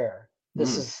were there,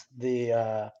 this Mm. is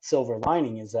the silver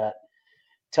lining: is that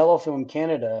Telefilm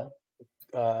Canada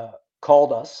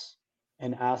called us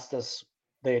and asked us.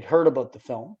 They had heard about the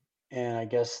film, and I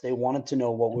guess they wanted to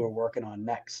know what we were working on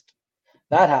next.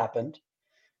 That happened.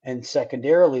 And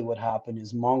secondarily, what happened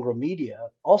is Mongrel Media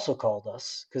also called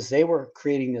us because they were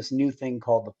creating this new thing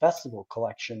called the Festival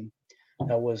Collection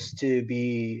that was to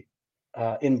be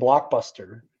in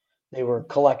Blockbuster. They were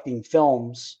collecting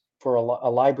films for a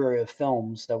library of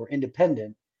films that were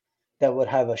independent that would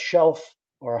have a shelf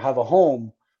or have a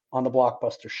home on the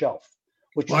Blockbuster shelf,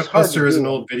 which was hard to Blockbuster is an do.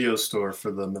 old video store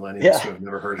for the millennials Yeah, who have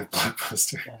never heard of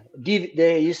Blockbuster. yeah.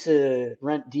 They used to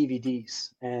rent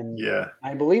DVDs and Yeah.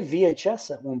 I believe VHS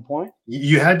at one point.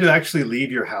 You had to actually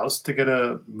leave your house to get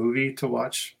a movie to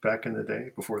watch back in the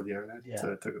day before the internet,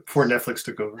 Yeah. before Netflix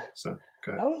took over. So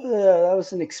Okay. that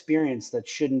was an experience that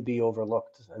shouldn't be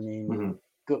overlooked. I mean,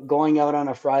 Hmm. going out on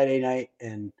a Friday night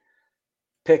and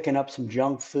picking up some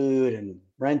junk food and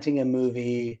renting a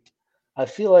movie. I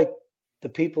feel like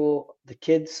the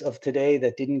kids of today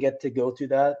that didn't get to go through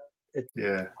that, it,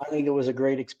 Yeah. I think it was a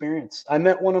great experience. I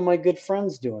met one of my good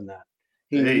friends doing that.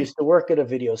 He Hey. used to work at a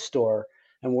video store,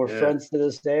 and we're Yeah. friends to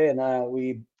this day. And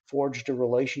we forged a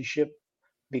relationship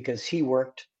because he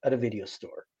worked at a video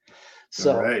store. All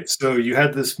So right. So you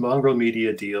had this Mongrel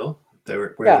Media deal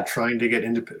where they're yeah, trying to get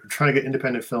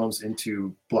independent films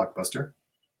into Blockbuster.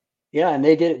 yeah, and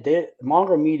they did.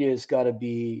 Mongrel Media has got to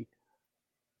be.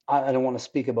 I don't want to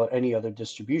speak about any other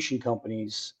distribution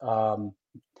companies.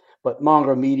 But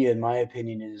Mongrel Media, in my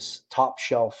opinion, is top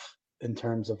shelf in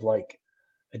terms of like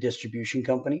a distribution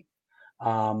company.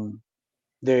 Um,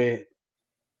 they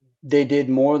they did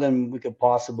more than we could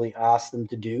possibly ask them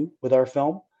to do with our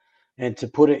film, and to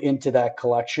put it into that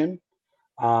collection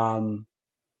um,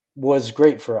 was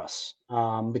great for us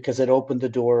because it opened the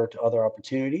door to other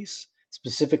opportunities,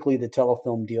 specifically the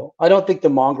telefilm deal. I don't think the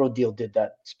Mongrel deal did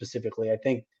that specifically. I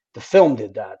think the film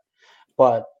did that,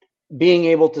 but being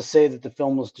able to say that the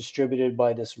film was distributed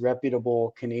by this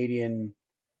reputable Canadian,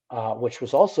 which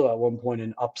was also at one point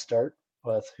an upstart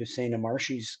with Hussein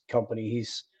Amarshi's company.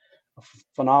 He's a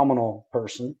phenomenal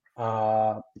person.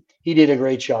 He did a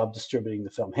great job distributing the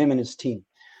film, him and his team.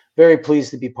 Very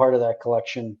pleased to be part of that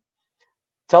collection.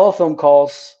 Telefilm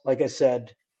calls, like I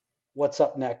said, what's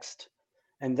up next?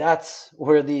 And that's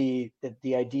where the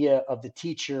idea of the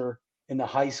teacher in the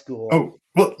high school Oh,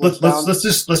 well, was found. let's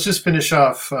just finish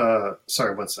off.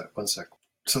 Sorry, one sec.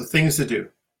 So things to do,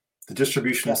 the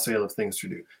distribution and Yeah, sale of things to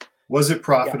do. Was it yeah,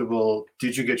 profitable?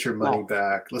 Did you get your money no,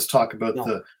 back? Let's talk about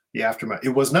no, the aftermath. It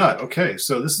was not. Okay,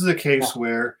 so this is a case no.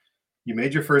 where you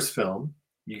made your first film,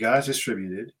 you guys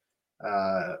distributed,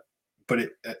 uh, but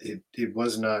it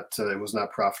was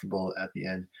not profitable at the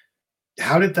end.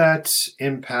 How did that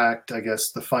impact, I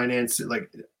guess, the finance?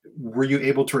 Like, were you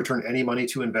able to return any money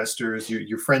to investors,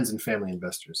 your friends and family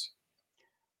investors?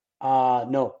 No,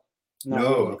 not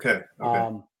No. really. Okay. Okay.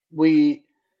 Um, we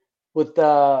with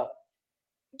the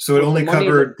So it with the only money that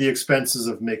covered the expenses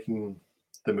of making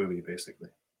the movie, basically.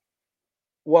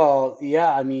 well,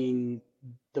 yeah, I mean,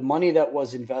 the money that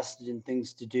was invested in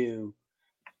things to do,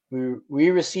 we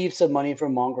received some money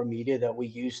from Mongrel Media that we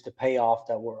used to pay off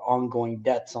that were ongoing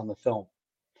debts on the film.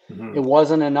 It Hmm.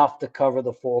 wasn't enough to cover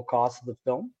the full cost of the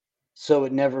film, so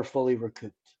it never fully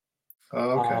recouped.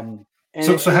 Oh, okay. Um, and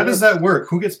So how does it's that work?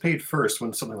 Who gets paid first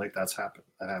when something like that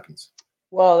happens?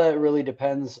 well, that really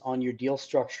depends on your deal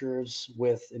structures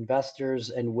with investors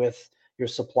and with your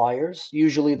suppliers.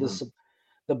 Usually, Hmm.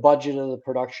 the budget of the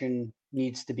production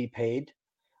needs to be paid,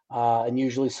 and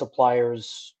usually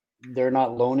suppliers, they're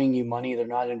not loaning you money, they're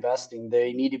not investing,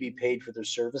 they need to be paid for their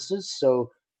services.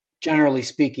 So, generally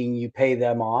speaking, you pay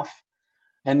them off.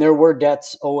 And there were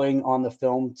debts owing on the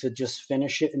film to just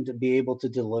finish it and to be able to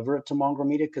deliver it to Mongrel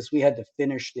Media because we had to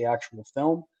finish the actual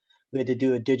film. We had to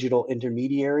do a digital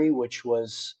intermediary, which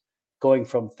was going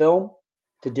from film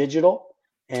to digital.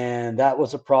 And that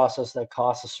was a process that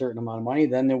cost a certain amount of money.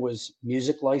 Then there was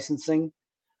music licensing.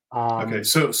 Okay. Um,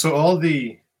 So all of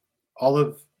the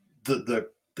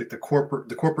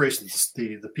corporations,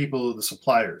 the people, the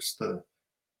suppliers,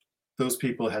 those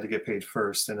people had to get paid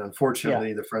first, and yeah,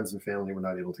 unfortunately, the friends and family were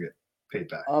not able to get paid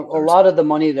back. a Is that what you're saying? lot of the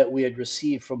money that we had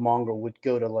received from Mongrel would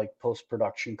go to like post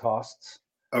production costs.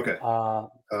 Okay. Uh,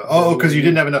 Oh, the because you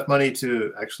didn't mu- have enough money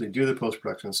to actually do the post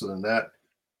production, so then that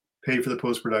paid for the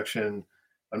post production.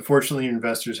 Unfortunately,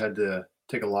 investors had to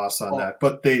take a loss on well, that,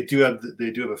 but they do have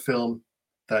a film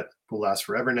that will last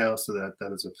forever now, so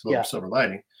that is a yeah, silver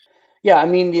lining. yeah. I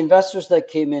mean, the investors that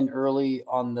came in early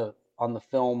on the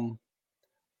film,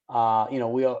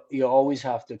 you always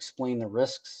have to explain the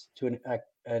risks to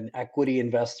an equity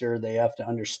investor. They have to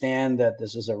understand that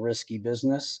this is a risky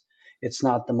business. It's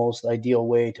not the most ideal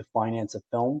way to finance a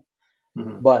film,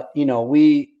 Hmm. but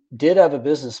we did have a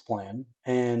business plan,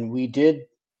 and we did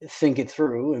think it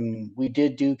through, and we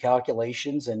did do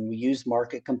calculations, and we used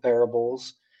market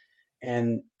comparables.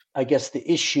 And I guess the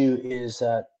issue is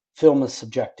that film is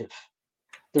subjective.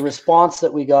 The response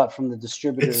that we got from the It's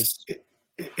distributors, it,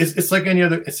 it's like any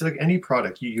other. It's like any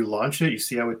product. You launch it, you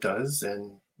see how it does,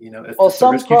 and well, it's the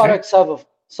risk you take.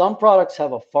 some products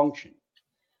have a function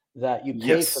that you pay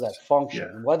for Yes. that function, Yeah.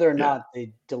 and whether or Yeah. not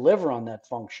they deliver on that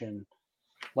function,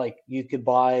 like you could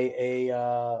buy a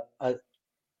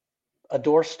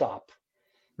doorstop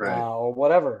Right. or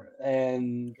whatever,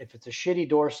 and if it's a shitty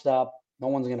doorstop, no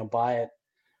one's going to buy it.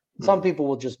 Some Hmm. people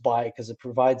will just buy it because it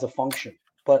provides a function,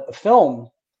 but a film,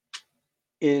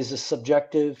 is a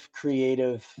subjective,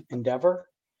 creative endeavor,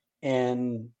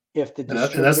 and if the And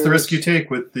that's the risk you distributors, take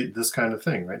with this kind of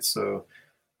thing, right? So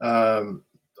um,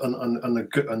 on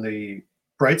the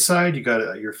bright side, you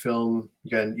got your film,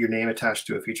 you got your name attached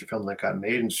to a feature film that got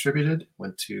made and distributed,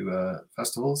 went to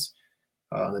festivals.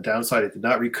 On the downside, it did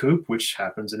not recoup, which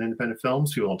happens in independent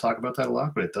films. People don't talk about that a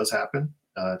lot, but it does happen.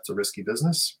 It's a risky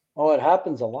business. oh, it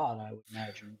happens a lot, I would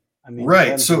imagine. I mean, Right.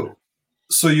 depends on So that.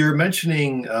 so you're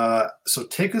mentioning so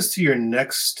take us to your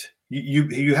next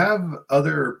you have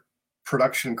other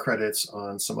production credits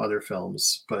on some other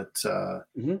films, but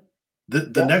Hmm.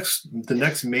 the Yeah,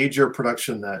 next major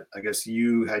production that I guess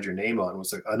you had your name on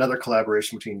was another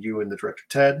collaboration between you and the director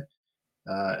Ted.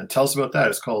 And tell us about that.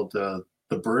 It's called The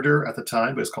Birder at the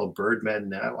time, but it's called Birdman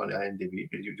now on IMDb.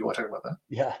 Do you want to talk about that?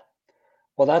 yeah.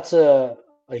 Well, that's a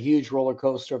huge roller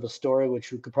coaster of a story,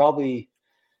 which we could probably.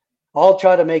 I'll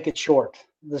try to make it short.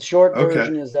 The short Okay.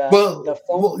 version is that the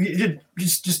Well, film.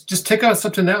 just take us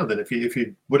up to now then. If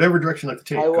you whatever direction you like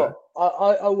to I take, go ahead.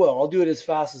 will. I will. I'll do it as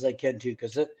fast as I can too,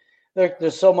 because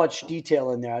there's so much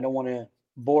detail in there. I don't want to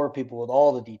bore people with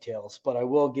all the details, but I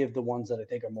will give the ones that I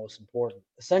think are most important.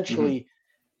 Hmm. Essentially,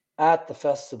 at the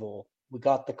festival, we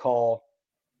got the call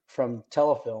from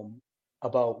Telefilm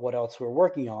about what else we're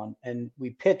working on, and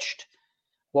we pitched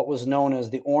what was known as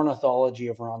the ornithology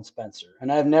of Ron Spencer.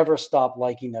 And I've never stopped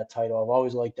liking that title. I've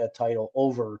always liked that title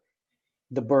over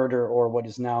the Birder, or what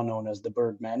is now known as the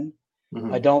Birdmen. I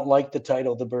Hmm. don't like the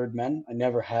title the Birdmen. I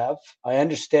never have. I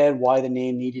understand why the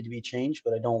name needed to be changed,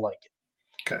 but I don't like it.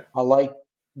 Okay. I like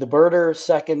the Birder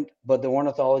second, but the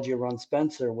ornithology of Ron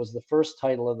Spencer was the first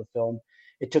title of the film.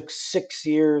 It took 6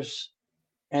 years,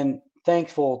 and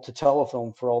thankful to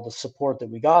Telefilm for all the support that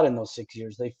we got in those 6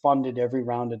 years. They funded every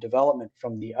round of development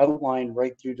from the outline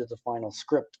right through to the final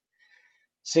script.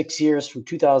 6 years from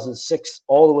 2006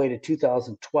 all the way to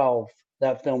 2012,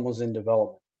 that film was in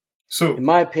development. In So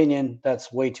my opinion,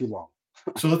 that's way too long.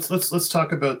 so let's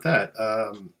talk about that.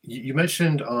 You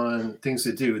mentioned on things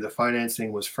to do, the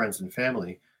financing was friends and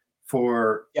family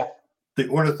for Yeah. the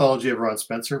ornithology of Ron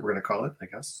Spencer. We're going to call it, I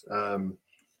guess.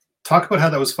 Talk about how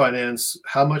that was financed.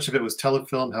 How much of it was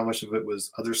telefilm? How much of it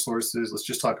was other sources? Let's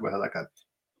just talk about how that got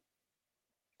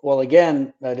Well,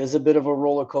 again, that is a bit of a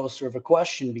roller coaster of a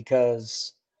question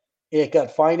because it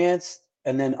got financed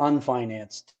and then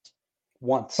unfinanced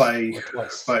once by or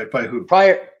twice. by who?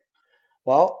 Prior,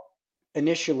 well,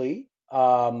 initially,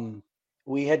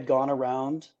 we had gone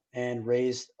around and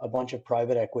raised a bunch of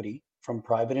private equity from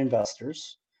private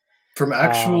investors. From Um,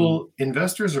 actual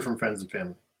investors or from friends and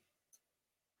family?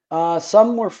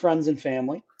 some were friends and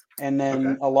family, and Okay.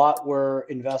 then a lot were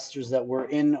investors that were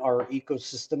in our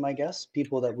ecosystem, I guess,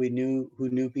 people that we knew who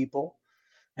knew people.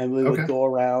 And we would Okay. go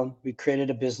around, we created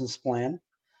a business plan.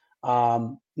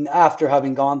 And after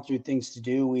having gone through things to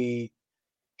do, we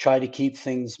try to keep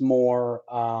things more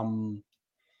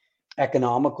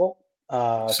economical,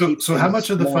 keep So how much things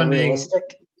of the more funding,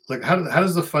 realistic. like how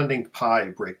does the funding pie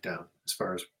break down as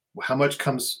far as how much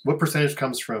comes, what percentage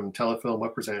comes from telefilm,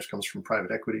 what percentage comes from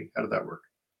private equity? How did that work?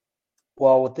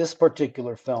 Well, with this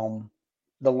particular film,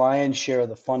 the lion's share of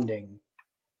the funding.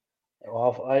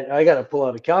 Well, I got to pull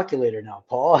out a calculator now,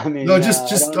 Paul. I No, mean, I just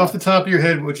don't off know. the top of your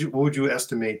head, what would you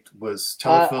estimate was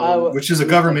I telefilm, which is a let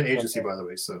me think government about agency, that. by the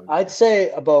way. So I'd say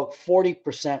about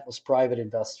 40% was private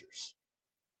investors,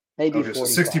 maybe okay, so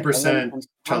sixty 45. And then percent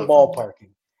I'm telefilm then. ballparking.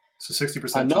 So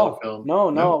 60% No, telefilm. no,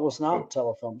 no, No. it was not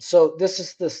Oh, Telefilm. So this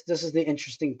is the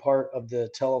interesting part of the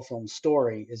Telefilm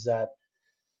story is that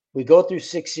we go through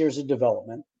 6 years of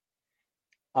development.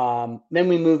 Then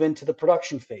we move into the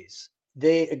production phase.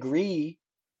 They agree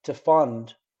to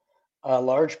fund a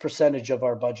large percentage of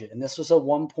our budget, and this was a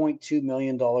 $1.2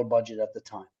 million budget at the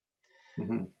time,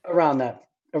 hmm. around that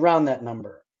around that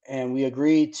number. And we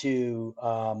agreed to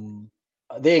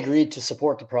they agreed to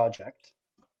support the project.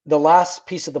 The last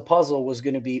piece of the puzzle was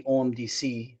going to be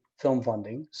OMDC film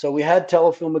funding. So we had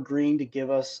Telefilm agreeing to give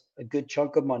us a good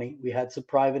chunk of money. We had some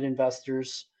private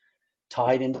investors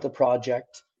tied into the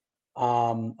project.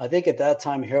 I think at that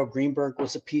time, Harold Greenberg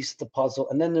was a piece of the puzzle,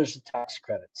 and then there's the tax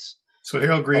credits. So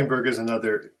Harold But Greenberg is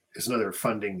another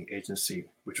funding agency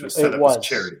which was set it up as a was,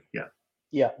 charity. Yeah.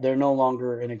 yeah, they're no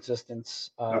longer in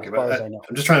existence, Okay, as but far as I know.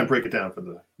 I'm just trying to break it down for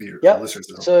the Yep. listeners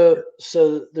at home. Yeah.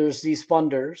 So there's these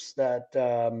funders that,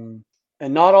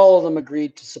 and not all of them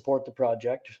agreed to support the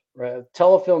project. Right?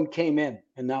 Telefilm came in,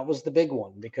 and that was the big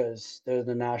one because they're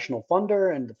the national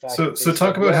funder, and the fact So that they so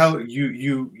talk said about yes. how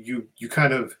you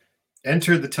kind of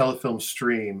entered the telefilm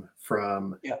stream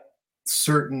from Yeah.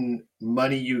 certain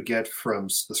money you get from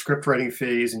the script writing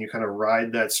phase, and you kind of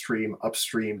ride that stream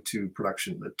upstream to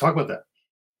production. Talk about that.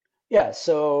 Yeah,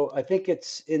 so I think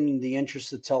it's in the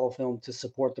interest of Telefilm to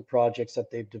support the projects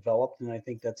that they've developed, and I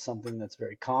think that's something that's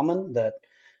very common. That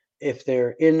if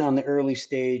they're in on the early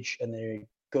stage and they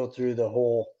go through the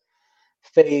whole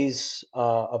phase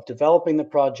of developing the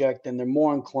project, then they're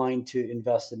more inclined to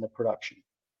invest in the production,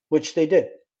 which they did.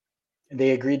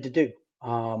 They agreed to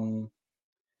do.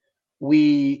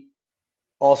 We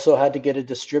also had to get a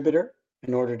distributor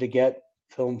in order to get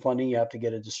film funding. You have to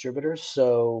get a distributor,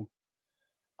 so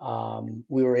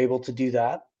we were able to do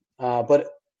that. But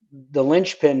the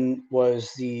linchpin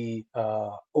was the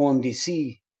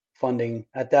OMDC funding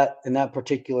in that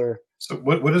particular. So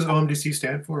what does OMDC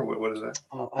stand for? What is that?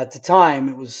 At the time,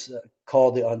 it was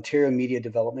called the Ontario Media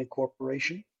Development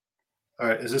Corporation. All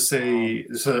right, Um, is this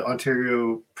an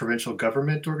Ontario provincial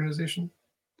government organization?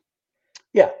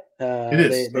 yeah, It uh, they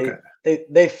is. they Okay.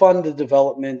 they fund the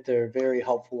development. They're a very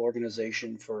helpful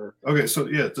organization for Okay, so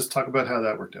yeah, just talk about how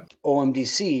that worked out.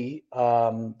 OMDC.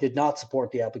 Did not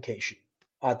support the application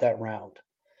at that round,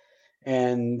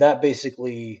 and that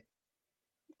basically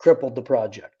crippled the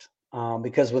project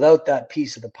because without that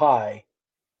piece of the pie,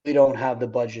 we don't have the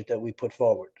budget that we put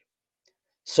forward.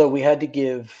 So we had to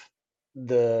give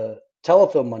the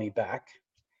telefilm money back,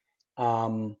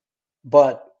 um,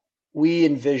 but we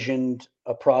envisioned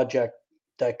a project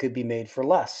that could be made for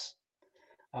less.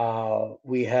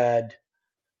 We had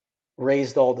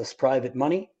raised all this private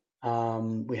money.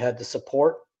 We had the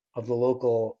support of the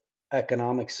local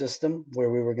economic system where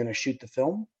we were going to shoot the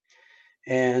film,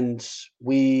 and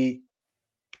we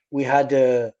we had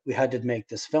to make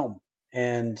this film.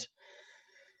 And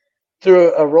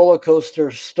through a roller coaster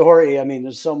story, I mean,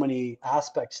 there's so many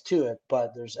aspects to it,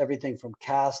 but there's everything from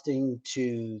casting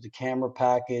to the camera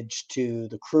package to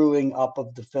the crewing up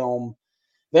of the film.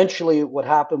 Eventually, what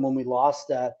happened when we lost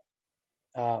that,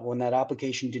 when that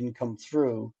application didn't come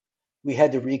through, we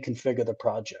had to reconfigure the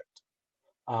project.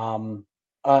 Um,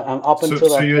 Up So until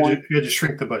so that point, you had to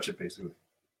shrink the budget basically.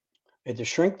 we had to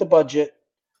shrink the budget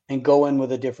and go in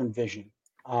with a different vision,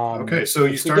 Okay, so you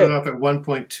which we started did. off at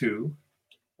 1.2.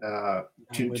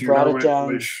 We Do you brought remember it what it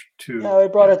down. was Yeah, to? we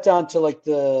brought Yeah. it down to like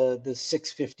the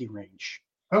 650 range,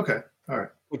 Okay. All right.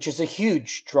 which is a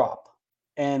huge drop.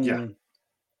 Yeah. And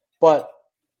but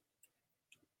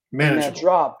in that Manageable,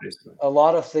 drop, basically. a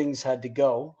lot of things had to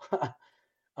go,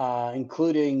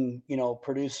 including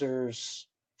producers'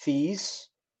 fees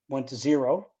went to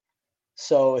zero.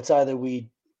 So it's either we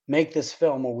make this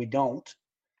film or we don't.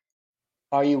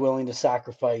 Are you willing to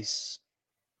sacrifice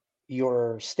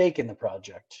your stake in the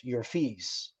project, your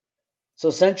fees? So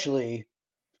essentially,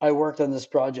 I worked on this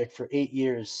project for 8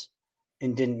 years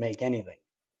and didn't make anything,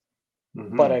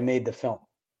 but I Hmm. made the film.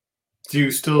 Do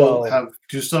So,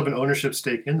 you still have an ownership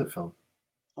stake in the film?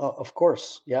 of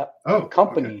course, yeah, Oh,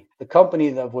 okay. the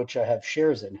company of which I have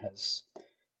shares in has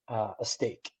a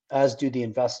stake, as do the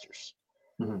investors.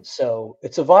 Hmm. So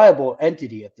it's a viable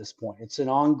entity at this point. It's an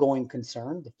ongoing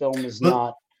concern. The film is But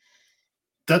not.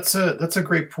 that's a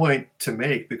great point to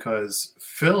make because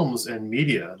films and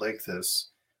media like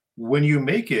this, when you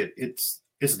make it, it's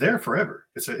there forever.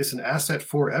 It's an asset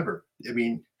forever. I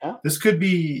mean, Yeah, this could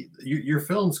be your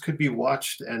films could be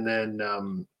watched and then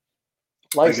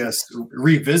I guess licensed.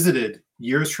 revisited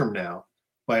years from now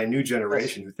by a new Yes.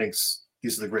 generation who thinks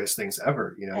these are the greatest things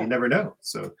ever. You know, you Yeah. never know.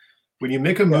 So when you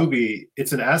make a Yeah. movie,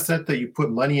 it's an asset that you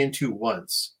put money into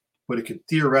once, but it could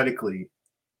theoretically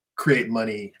create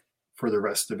money for the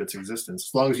rest of its existence,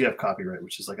 as long as you have copyright,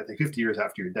 which is like I think 50 years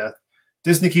after your death.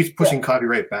 Disney keeps Yeah. pushing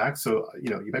copyright back, so you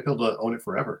might be able to own it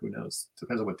forever. Who knows?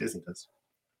 Depends on what Disney does.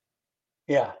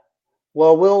 Yeah.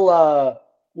 Well,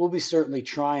 we'll be certainly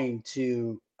trying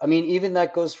to. I mean, even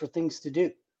that goes for things to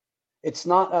do. It's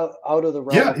not out of the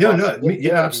realm Yeah, of yeah, no, yeah,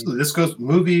 possibility. absolutely. This goes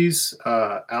movies,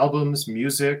 albums,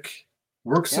 music,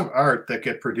 works of Yeah. art that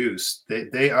get produced.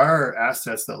 They are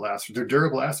assets that last. They're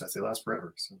durable assets. They last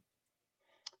forever. So.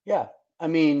 Yeah. I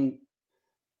mean,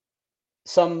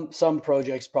 some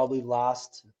projects probably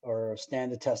last or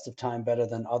stand the test of time better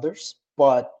than others,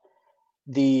 but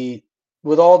the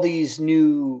with all these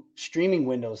new streaming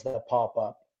windows that pop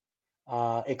up,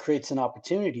 it creates an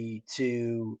opportunity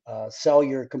to sell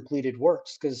your completed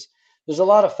works because there's a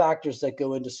lot of factors that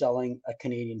go into selling a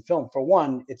Canadian film. For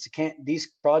one, it's a can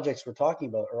these projects we're talking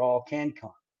about are all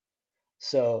CanCon,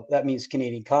 so that means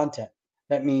Canadian content.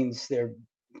 That means they're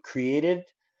created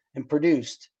and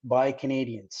produced by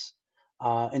Canadians,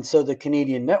 and so the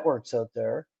Canadian networks out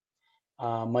there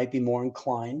might be more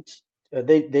inclined.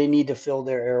 They need to fill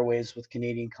their airways with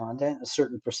Canadian content, a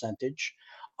certain percentage.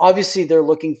 Obviously, they're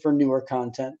looking for newer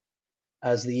content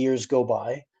as the years go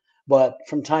by, but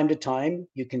from time to time,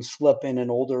 you can slip in an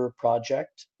older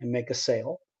project and make a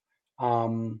sale.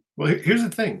 Well, here's the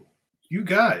thing. You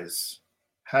guys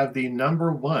have the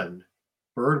 #1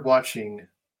 bird watching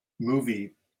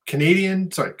movie, Canadian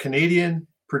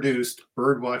produced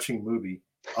bird watching movie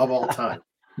of all time.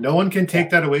 No one can Yeah, take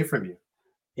that away from you.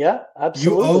 yeah, You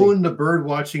absolutely, own the bird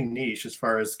watching niche as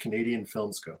far as Canadian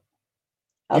films go.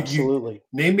 You absolutely.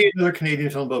 name me another Canadian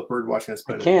film about bird watching that's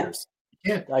I better than can't. yours.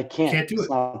 You can't. I You can't. can't do It's it.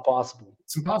 not possible.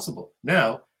 It's impossible.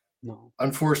 Now, No.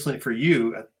 unfortunately for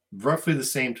you, at roughly the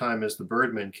same time as The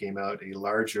Birdman came out, a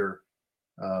larger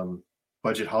um,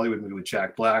 budget Hollywood movie with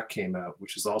Jack Black came out,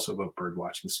 which is also about bird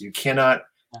watching. So you cannot,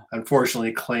 Yeah,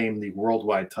 unfortunately, claim the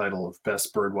worldwide title of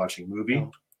best bird watching movie.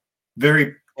 no.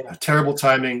 Very Yeah. terrible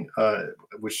timing,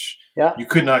 which Yeah. you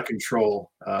could not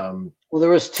control. Well, there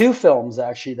was two films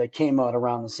actually that came out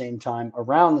around the same time,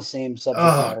 around the same subject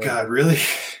Oh matter God, area. really?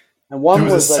 And There one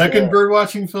was a was like second a bird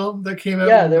watching film that came out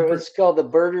yeah, when the there bird. it's called The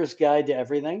Birder's Guide to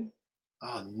Everything.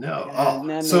 Oh no! Oh, And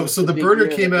then there so was The the Big birder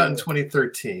Year came that out in really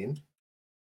 2013,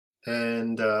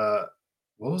 and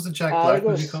what was the Jack I think Black it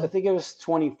movie was I called? think it was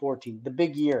 2014, The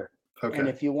Big Year. And Okay.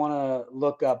 if you want to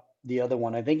look up the other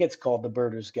one, I think it's called The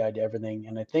Birder's Guide to Everything.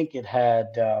 And I think it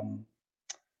had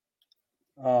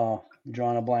oh, I'm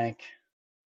drawing a blank.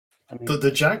 I The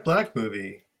mean, Jack Black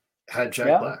movie had Jack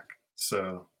yeah, Black,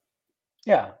 so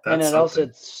yeah. And that's it also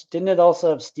something. didn't it also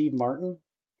have Steve Martin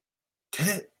Did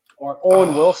it? or Owen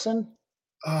Oh, Wilson?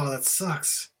 oh, that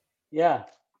sucks. Yeah,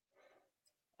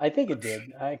 I think it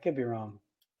did. I could be wrong.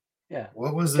 Yeah.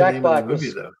 What was the Jack name of the Black movie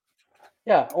was, though?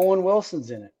 yeah, Owen Wilson's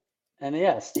in it. And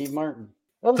yeah, Steve Martin.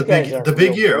 Those The guys big, aren't the big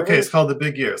real year. Okay, it's birders. called the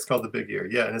Big Year. It's called the Big Year.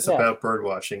 Yeah, and it's Yeah. about bird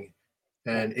watching.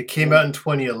 Yeah. And it came out And in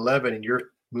 2011, and your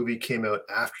movie came out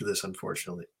after this,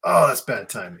 unfortunately. Oh, that's bad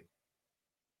timing.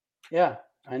 yeah,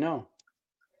 I know.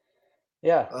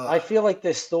 Yeah. Ugh. I feel like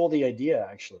they stole the idea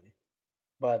actually,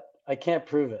 but I can't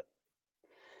prove it.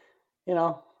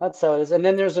 That's how it is. And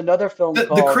then there's another film The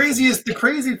called the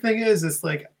crazy thing is, it's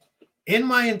like in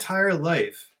my entire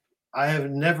life, I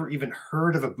have never even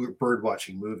heard of a bird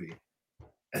watching movie,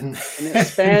 and in the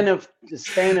span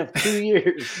of 2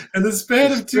 years, in the span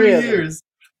there's of two three of them. years,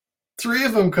 three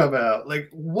of them come out. Like,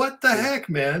 what the Yeah. heck,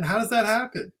 man? How does that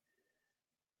happen?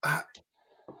 I,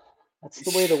 That's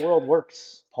the way the world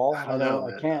works, Paul. I I don't know, don't I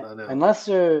man. I can't don't know.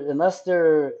 unless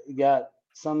they're got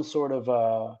some sort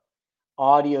of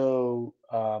audio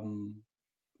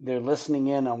they're listening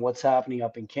in on what's happening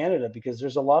up in Canada because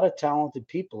there's a lot of talented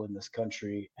people in this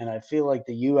country and I feel like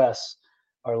the US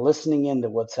are listening into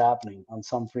what's happening on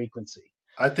some frequency.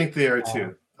 I think they are Uh,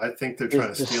 too. I think they're they're,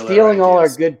 trying to they're steal our stealing all our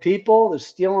ideas. good people. They're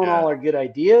stealing Yeah. all our good Oh,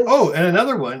 ideas. and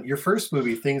another one, your first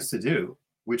movie, Things to Do,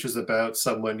 which is about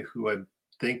someone who I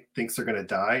think thinks they're going to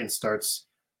die and starts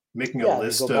making a Yeah, they go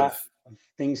list back of of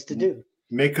things to do.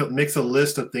 makes a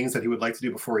list of things that he would like to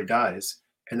do before he dies.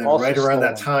 And then Also right around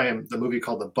that stolen. time, the movie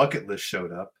called The Bucket List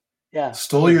showed up, Yeah,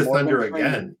 stole with your Morgan thunder Freeman.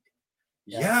 again.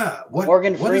 Yeah. Yeah,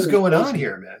 Morgan what is Freeman going owes on me.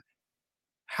 here, man?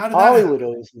 How did that Hollywood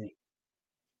happen? owes me.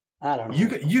 I don't You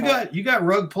know. got you got you got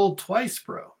rug pulled twice,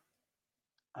 bro.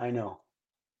 I know.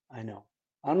 I know.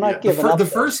 I'm Yeah, not giving up though. See,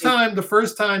 the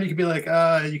first time you can be like,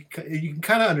 you can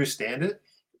kind of understand it,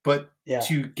 but yeah.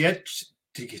 to get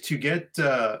to get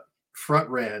front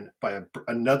ran by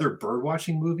another bird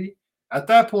watching movie, at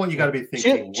that point you got Yeah. to be Two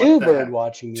thinking, what two the bird heck?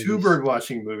 watching Two movies. bird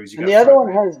watching movies you And got the other front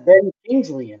one ran. has Ben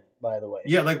Kingsley in it, by the way.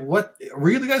 Yeah, like what? Were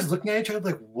you guys looking at each other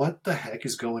like, what the heck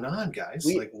is going on, guys?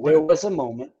 Like There what? was a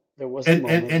moment. There was a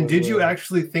moment And where we did you were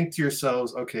actually think to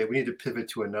yourselves, okay, we need to pivot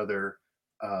to another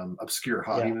obscure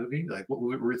hobby yeah. movie? Like, what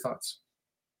were your thoughts?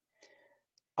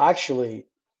 Actually,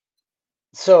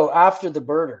 so after the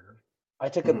birder, I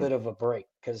took a Hmm. bit of a break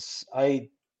because I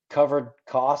covered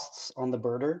costs on the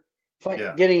birder.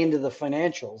 Yeah. Getting into the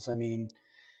financials, I mean,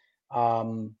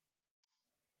 um,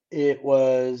 it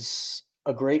was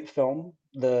a great film.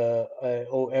 I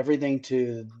owe everything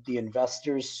to the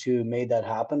investors who made that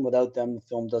happen. Without them, the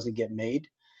film doesn't get made.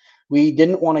 We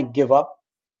didn't want to give up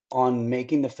on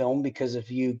making the film because if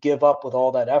you give up with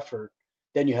all that effort,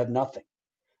 then you have nothing.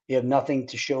 You have nothing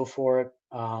to show for it.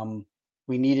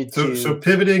 We needed So to,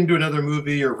 pivoting to another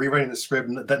movie or rewriting the script,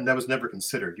 that was never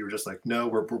considered. You were just like, no,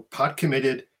 we're pot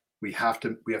committed. We have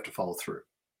to follow through.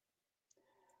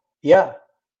 yeah,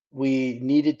 we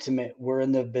needed to make. We're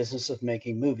in the business of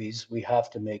making movies. We have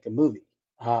to make a movie,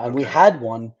 and we Okay. had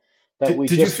one that we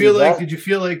Did you just feel like invest.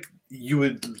 you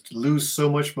would lose so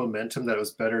much momentum that it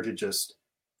was better to just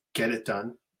get it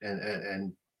done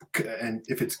and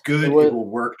if it's It good, it was will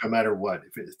work no matter what.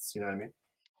 If it's, you know what I mean?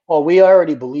 well, we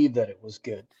already believed that it was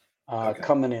good Okay.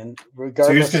 coming in, So you're just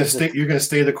regardless gonna of the stay. You're gonna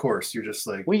stay the course. You're just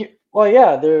like, we. Well,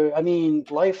 yeah, there. I mean,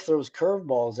 life throws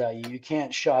curveballs at you. You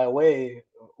can't shy away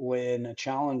when a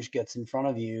challenge gets in front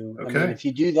of you. I mean, Okay. if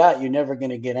you do that, you're never going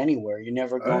to get anywhere. You're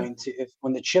never All right. going to, if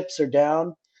when the chips are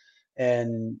down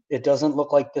and it doesn't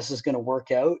look like this is going to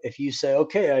work out, if you say,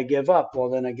 okay, I give up, well,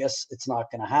 then I guess it's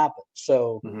not going to happen.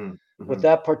 So Mm-hmm. with Mm-hmm.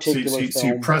 that So, particular you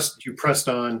film, pressed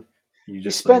on. You we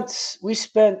just like, spent, we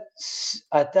spent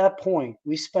at that point,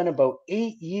 we spent about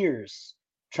 8 years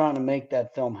trying to make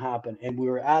that film happen. And we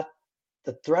were at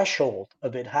the threshold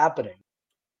of it happening.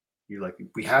 you like,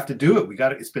 we have to do it. We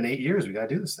got it. It's been 8 years. We got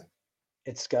to do this thing.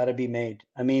 It's gotta be made.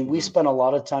 I mean, we Mm-hmm. spent a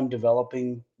lot of time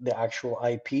developing the actual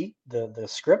IP, the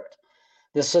script.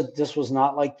 This was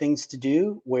not like Things to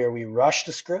Do where we rushed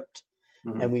a script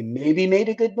Mm-hmm. and we maybe made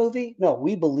a good movie. No,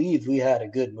 we believed we had a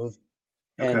good movie.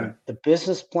 Okay. And the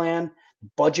business plan,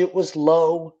 budget was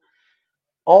low,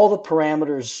 all the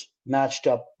parameters matched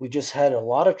up. We just had a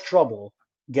lot of trouble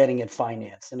getting it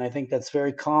financed. And I think that's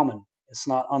very common. It's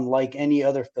not unlike any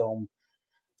other film.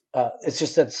 It's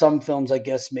just that some films, I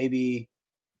guess, maybe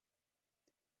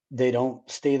they don't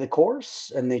stay the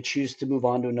course and they choose to move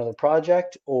on to another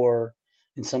project, or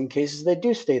in some cases they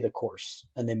do stay the course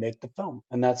and they make the film.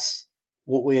 And that's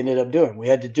what we ended up doing. We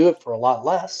had to do it for a lot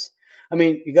less. I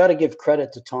mean, you got to give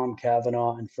credit to Tom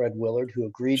Cavanaugh and Fred Willard, who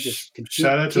agreed to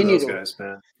Shout out to continue those to, guys,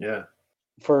 man. Yeah.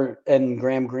 and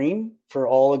Graham Greene for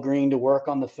all agreeing to work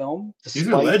on the film These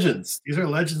are despite. legends. These are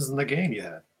legends in the game you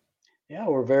had. Yeah,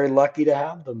 we're very lucky to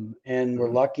have them, and we're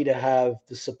Mm-hmm. lucky to have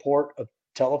the support of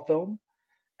Telefilm.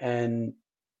 And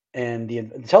the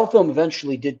Telefilm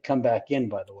eventually did come back in,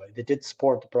 by the way. They did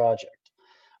support the project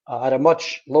at a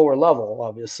much lower level,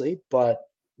 obviously, but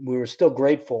we were still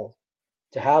grateful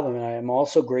to have them. And I am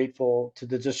also grateful to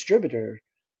the distributor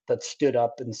that stood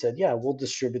up and said, yeah, we'll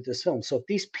distribute this film. So if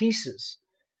these pieces,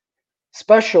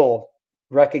 special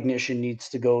recognition needs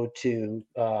to go to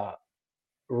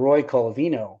Roy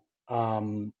Colavino,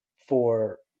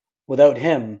 for without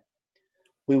him,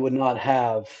 we would not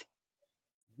have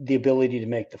the ability to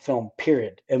make the film,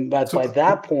 period. And but So, by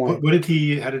that point, what did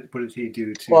he? What did he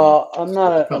do to well, I'm not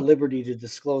support the at film? liberty to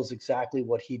disclose exactly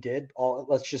what he did.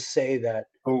 Let's just say that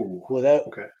Oh, without,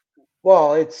 okay.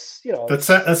 well, it's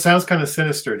That sounds kind of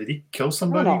sinister. Did he kill no,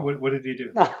 somebody? no, What did he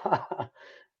do? no,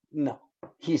 no.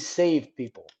 He saved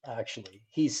people. Actually,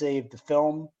 he saved the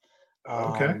film.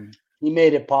 Okay. He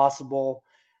made it possible.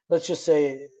 Let's just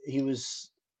say he was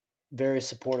very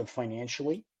supportive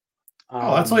financially.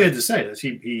 Oh, that's all you Um, had to say. Is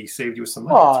he saved you with some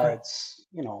money. That's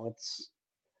well, great. it's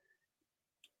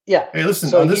yeah. Hey, listen,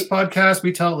 So on this he podcast,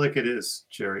 we tell it like it is,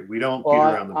 Jerry. We don't well,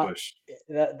 beat around the bush.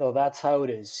 that's how it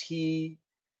is. He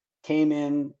came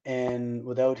in, and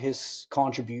without his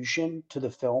contribution to the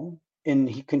film, and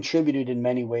he contributed in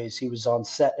many ways. He was on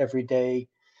set every day.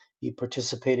 He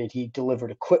participated. He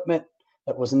delivered equipment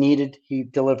that was needed. He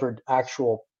delivered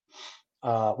actual.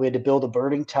 We had to build a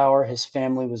birding tower. His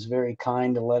family was very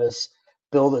kind to let us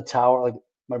build a tower. Like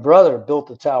my brother built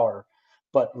the tower,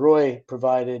 but Roy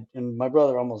provided, and my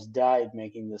brother almost died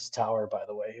making this tower. By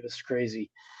the way, it was crazy.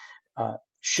 Do you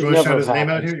Should want to never shout have his name out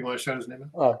happened. here? Do you want to shout his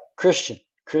name out? Christian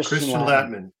Christian Lattmann.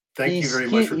 Lattmann. Thank you He's very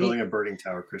he much for he building a birding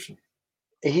tower, Christian.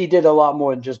 he did a lot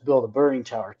more than just build a birding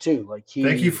tower too. Like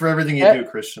Thank you he, for everything you I, do,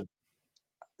 Christian.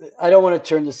 I don't want to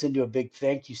turn this into a big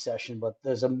thank you session, but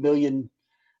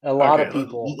a lot Okay, of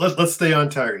people. let's stay on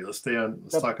target. Let's stay on.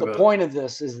 Let's talk The about, point of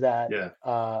this is that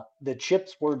yeah. the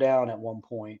chips were down at one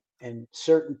point, and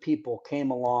certain people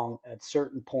came along at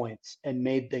certain points and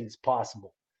made things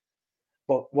possible.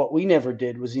 But what we never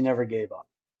did was he never gave up.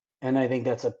 And I think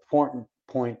that's an important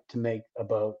point to make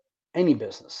about any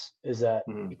business is that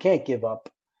Mhm. you can't give up.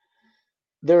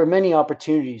 There are many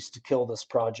opportunities to kill this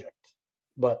project,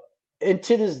 but and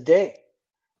to this day,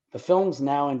 the film's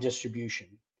now in distribution.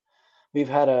 We've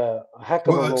had a heck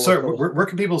of a Well, roller sorry, coaster. where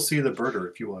can people see the birder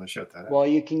if you want to shout that out? Well,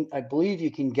 I believe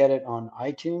you can get it on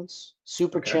iTunes.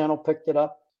 Super Okay. Channel picked it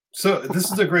up. So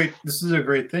this is a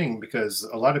great thing because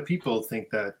a lot of people think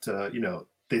that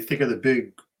they think of the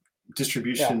big Yeah.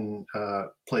 distribution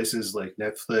places like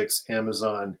Netflix,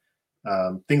 Amazon,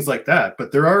 things like that.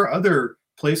 But there are other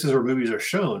places where movies are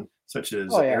shown, such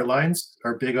as Oh yeah. airlines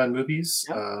are big on movies.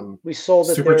 Yep. We sold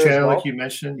it Super there as Channel, like well. you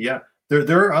mentioned, yeah.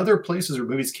 There are other places where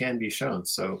movies can be shown.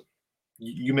 So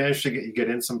you managed to get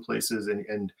in some places,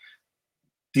 and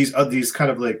these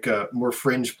kind of like more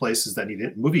fringe places that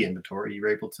need movie inventory, you were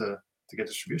able to get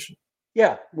distribution.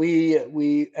 Yeah,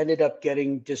 we ended up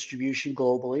getting distribution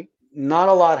globally. Not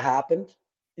a lot happened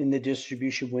in the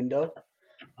distribution window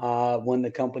when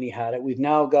the company had it. We've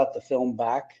now got the film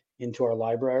back into our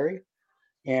library,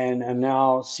 and I'm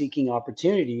now seeking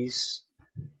opportunities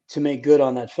to make good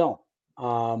on that film.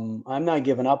 I'm not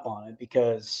giving up on it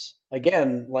because,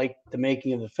 again, like the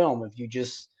making of the film, if you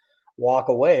just walk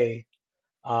away.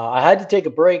 I had to take a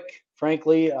break.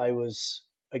 Frankly, I was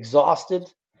exhausted.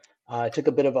 I took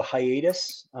a bit of a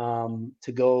hiatus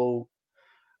to go,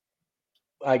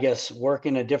 I guess, work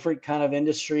in a different kind of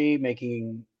industry,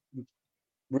 making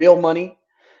real money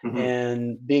Hmm.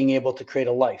 and being able to create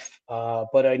a life.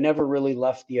 But I never really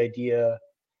left the idea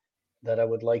that I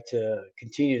would like to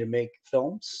continue to make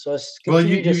films. So I Well,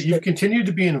 continue to you've stick. continued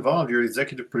to be involved. You're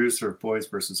executive producer of Boys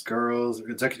versus Girls,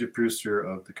 executive producer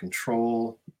of The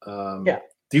Control. Yeah,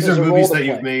 These are there's a role movies to that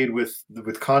you've play. made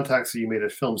with contacts that you made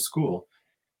at film school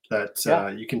that Yeah,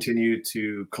 you continue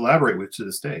to collaborate with to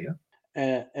this day. Yeah,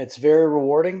 and it's very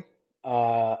rewarding.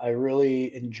 I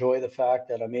really enjoy the fact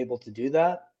that I'm able to do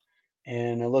that.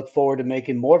 And I look forward to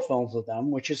making more films with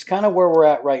them, which is kind of where we're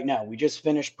at right now. We just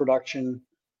finished production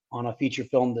on a feature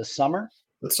film this summer,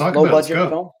 let's talk low about it. Let's budget go.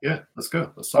 film. Yeah, let's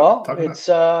go. Let's Well, talk about it. it's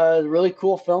a really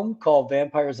cool film called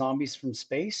Vampire Zombies from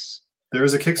Space. There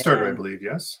is a Kickstarter, I And believe.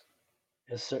 Yes,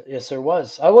 yes, there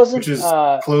was. I which wasn't. is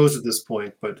closed at this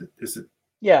point, but is it?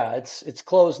 Yeah, it's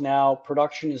closed now.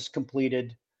 Production is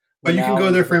completed. We're But you can now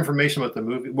go there into for the. information about the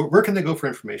movie. Where can they go for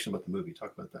information about the movie?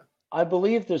 Talk about that. I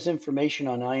believe there's information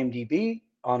on IMDb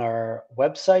on our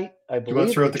website. I Do you want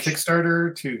to believe throw out we've. the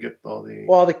Kickstarter to get all the?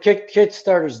 Well, the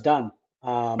Kickstarter's done.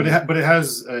 But it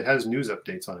has news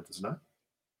updates on it, does it not?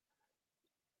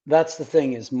 That's the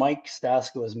thing is Mike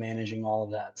Stasko is managing all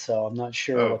of that, so I'm not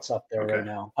sure Oh, what's up there right okay.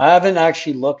 now. I haven't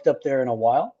actually looked up there in a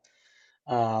while.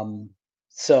 Um,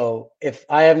 so if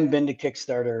I haven't been to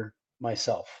Kickstarter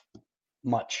myself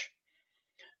much,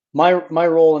 my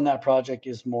role in that project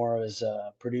is more as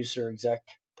a producer, exec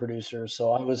producer.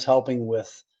 So I was helping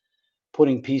with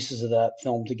putting pieces of that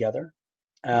film together.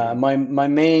 Hmm. My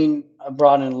main I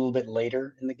brought in a little bit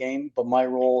later in the game, but my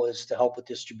role is to help with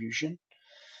distribution.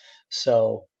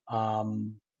 So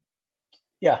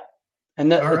yeah, and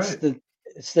that All right.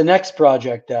 it's the next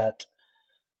project that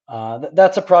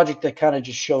that's a project that kind of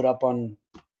just showed up on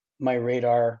my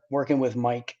radar. Working with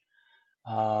Mike,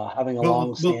 having a Well,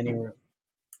 long-standing.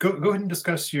 go ahead and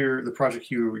discuss the project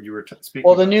you were Well, speaking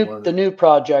about. The one the that new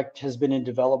project has been in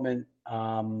development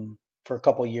for a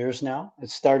couple of years now. It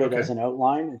started okay. as an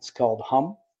outline. It's called Hum,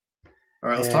 All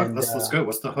right, let's talk. and Let's go.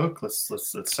 What's the hook? Let's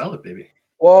sell it, baby.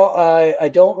 well, I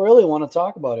don't really want to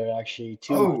talk about it actually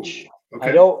too much. Oh, I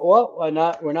okay. don't. Well,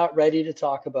 we're not ready to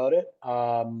talk about it.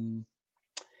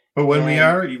 But when we And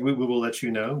are, we will let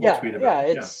you know. We'll yeah, tweet about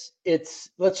yeah, it. Yeah. it's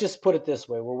let's just put it this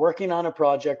way. We're working on a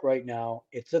project right now.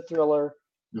 It's a thriller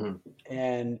Mhm.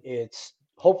 and it's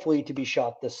hopefully to be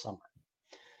shot this summer.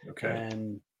 Okay.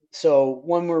 And so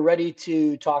when we're ready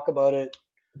to talk about it,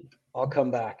 I'll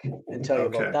come back and Okay. tell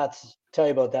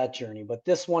you about that journey. But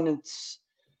this one it's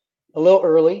a little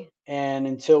early and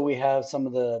until we have some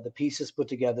of the pieces put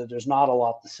together, there's not a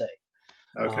lot to say.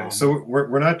 Okay. Um So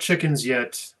we're not chickens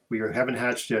yet. Haven't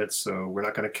hatched yet, so we're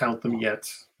not going to count them no. yet.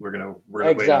 We're gonna wait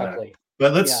on that. Exactly.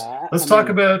 But Yeah, I mean, let's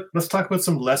talk about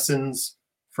some lessons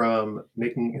from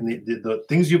making and the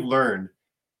things you've learned.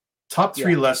 Top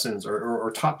three yeah. lessons or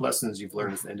top lessons you've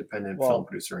learned as an independent film Well,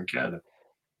 producer in Canada.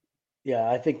 yeah,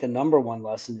 I think the number one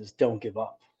lesson is don't give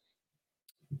up.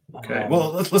 Okay.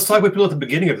 Well, let's talk about people at the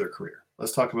beginning of their career.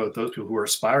 Let's talk about those people who are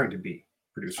aspiring to be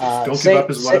producers. Don't give Same, up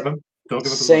is one of them. Don't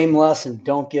give up is one of same them. lesson.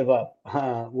 Don't give up,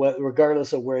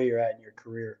 regardless of where you're at in your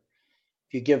career.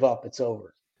 If you give up, it's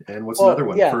over. And what's another Well,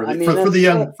 one yeah, for I mean for the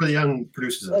young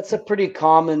producers out that's a there? pretty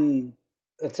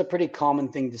common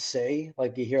thing to say.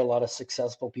 Like you hear a lot of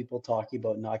successful people talking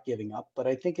about not giving up, but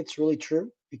I think it's really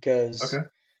true because Okay.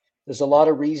 there's a lot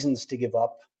of reasons to give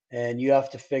up, and you have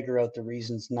to figure out the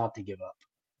reasons not to give up.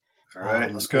 All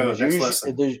right. Let's And go. Next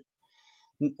lesson.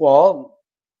 well,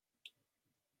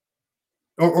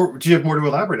 Or do you have more to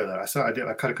elaborate on that?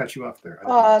 I kind of cut you off there.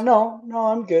 I didn't mean to. no, no,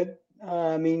 I'm good.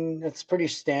 I mean, it's pretty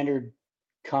standard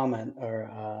comment,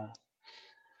 or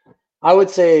I would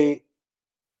say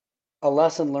a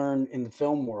lesson learned in the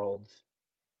film world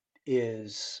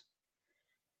is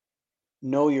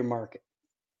know your market,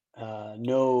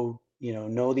 know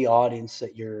the audience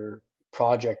that your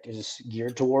project is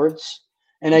geared towards,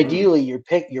 and Hmm. ideally, you're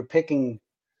picking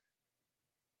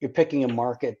a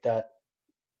market that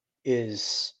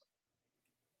is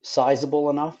sizable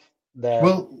enough that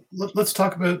Well, let's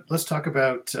talk about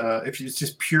if it's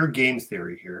just pure game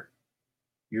theory here.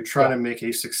 You're trying yeah, to make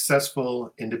a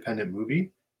successful independent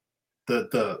movie.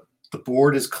 The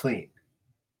board is clean.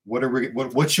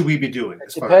 What should we be doing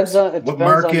as far as it what depends on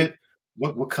market,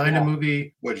 what kind of yeah.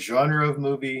 movie, what genre of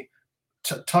movie?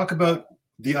 Talk about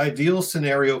the ideal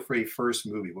scenario for a first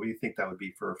movie. What do you think that would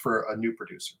be for a new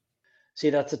producer? See,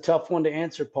 that's a tough one to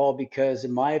answer, Paul, because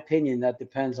in my opinion, that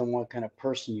depends on what kind of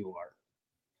person you are.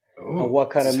 and Oh, what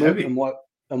kind this of is heavy. and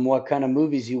what kind of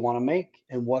movies you want to make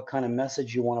and what kind of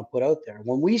message you want to put out there.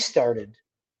 When we started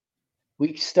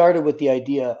with the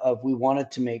idea of we wanted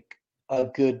to make a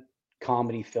good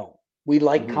comedy film. We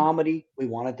like Hmm. comedy. We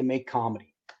wanted to make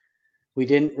comedy. We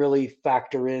didn't really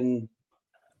factor in,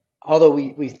 although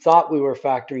we thought we were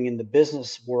factoring in the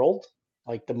business world,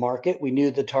 like the market. We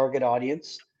knew the target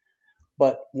audience.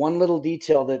 But one little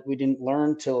detail that we didn't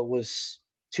learn till it was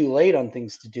too late on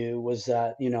things to do was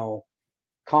that,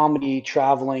 comedy,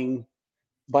 traveling,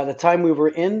 by the time we were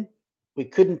in, we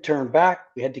couldn't turn back.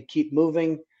 We had to keep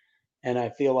moving. And I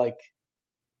feel like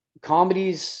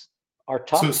comedies are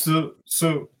So,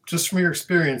 tough. just from your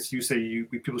experience, you say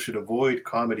people should avoid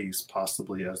comedies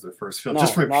possibly as their first film, No,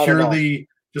 not at all.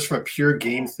 just from a pure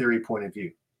game theory point of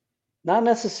view. Not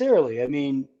necessarily. I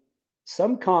mean,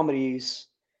 some comedies,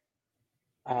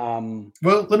 um,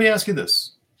 Well, let me ask you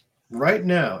this: right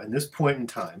now, in this point in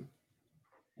time,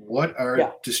 what yeah,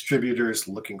 are distributors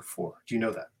looking for? Do you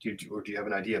know that? Or do you have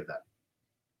an idea of that?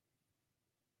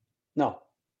 no,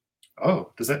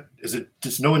 Oh, is it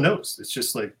just no one knows? It's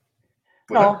just like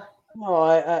no, whatever.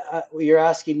 no. You're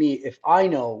asking me if I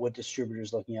know what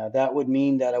distributors looking at. That would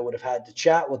mean that I would have had to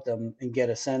chat with them and get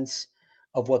a sense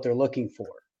of what they're looking for.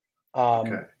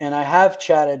 Okay. And I have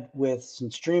chatted with some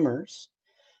streamers,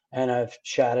 and I've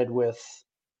chatted with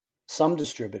some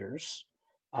distributors,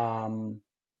 um,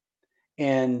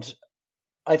 and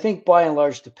I think by and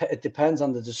large, it depends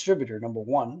on the distributor. Number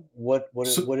one, what are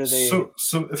they? So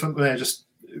if I just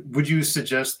would you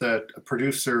suggest that a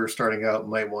producer starting out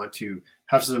might want to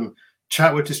have some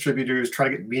chat with distributors, try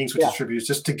to get meetings with Yeah, distributors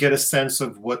just to get a sense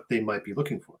of what they might be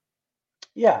looking for?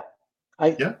 yeah.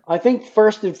 I Yeah. I think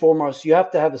first and foremost, you have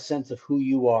to have a sense of who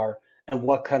you are and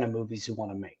what kind of movies you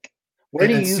want to make. Where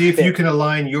do And you see if you fit? can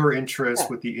align your interests Yeah,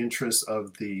 with the interests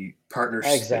of the partners that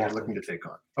you're exactly, looking to take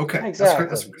on. Okay, that's great. exactly.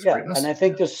 That's Yeah, great. and I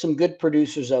think there's some good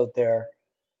producers out there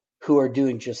who are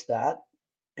doing just that,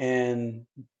 and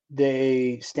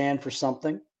they stand for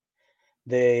something.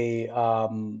 They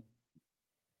um,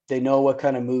 they know what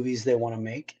kind of movies they want to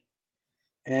make,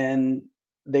 and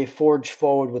they forge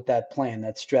forward with that plan,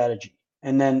 that strategy,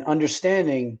 and then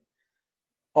understanding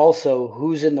also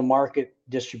who's in the market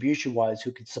distribution wise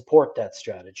who could support that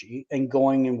strategy, and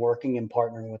going and working and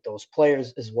partnering with those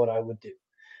players is what I would do.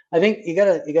 I think you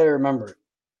gotta remember,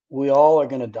 we all are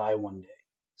going to die one day,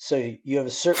 so you have a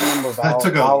certain number of That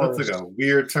took hours. a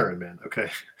weird turn, man. Okay.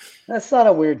 That's not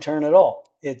a weird turn at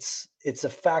all. It's a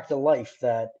fact of life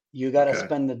that you got to Okay.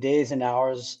 spend the days and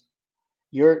hours,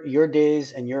 your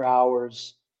days and your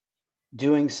hours,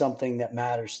 doing something that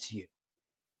matters to you.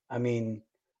 I mean,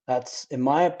 that's in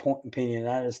my opinion,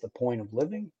 that is the point of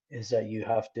living, is that you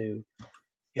have to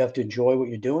enjoy what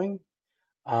you're doing.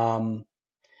 Um,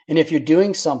 and if you're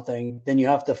doing something, then you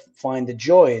have to find the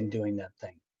joy in doing that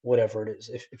thing, whatever it is.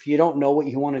 If you don't know what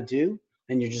you want to do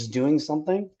and you're just doing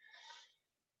something,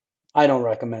 I don't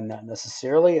recommend that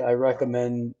necessarily. I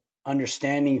recommend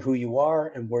understanding who you are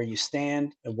and where you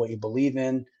stand and what you believe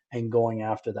in, and going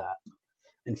after that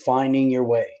and finding your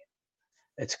way.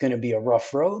 It's going to be a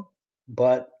rough road,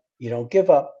 but you don't give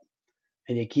up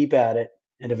and you keep at it,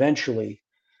 and eventually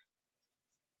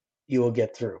you will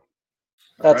get through.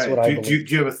 All That's what right. I believe.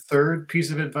 Do you have a third piece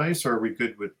of advice, or are we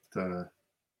good with that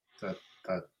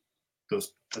that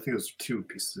those? I think those two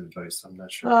pieces of advice. I'm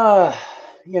not sure. Uh,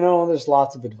 there's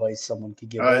lots of advice someone could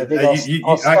give, but I think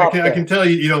I'll stop I can there. tell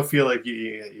you don't feel like No,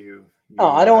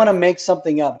 I you don't want to make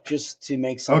something up just to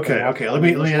make something okay, up. okay. I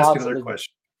mean, Let there's me ask you lots of another advice.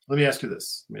 question. Let me ask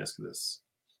you this.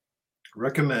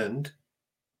 Recommend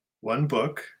one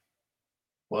book,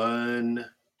 one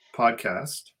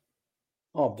podcast,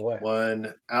 Oh boy.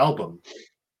 one album,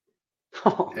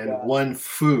 Oh and God. one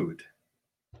food.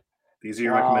 These are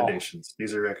your Wow. recommendations.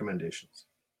 These are recommendations.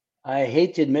 I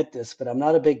hate to admit this, but I'm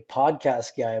not a big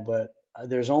podcast guy, but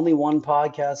there's only one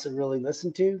podcast I really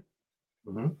listen to,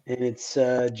 Hmm. and it's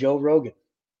Joe Rogan.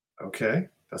 Okay,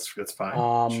 that's fine.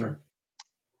 Um, Sure.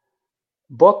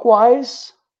 book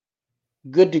wise,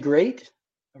 Good to Great.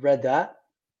 I read that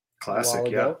a while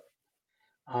Classic. Yeah.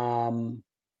 ago. Um,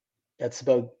 that's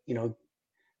about,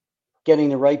 getting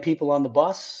the right people on the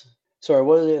bus. Sorry,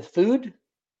 what is it? Food?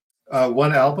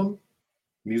 One album,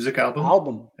 music album,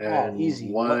 Album. Oh, and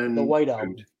easy. What, the one White food.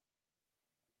 Album.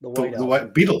 The White The Album.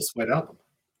 White Beatles White Album.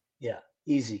 Yeah,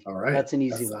 easy. All right, That's an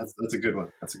easy one. that's a good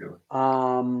one. That's a good one.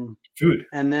 Um, Food.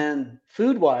 and then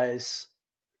food wise,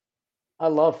 I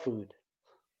love food.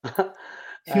 uh,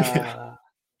 Yeah.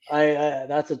 I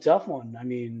that's a tough one. I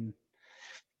mean,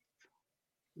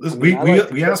 Listen, I like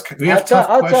to we cook. ask we have tough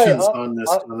I'll tell you. questions on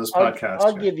this podcast.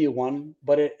 I'll Chat. give you one,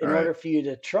 but All in right. order for you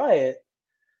to try it,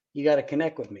 you got to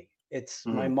connect with me. It's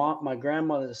Mm. my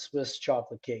grandmother's Swiss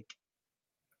chocolate cake.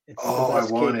 It's the Oh, I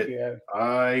best want cake it. you ever,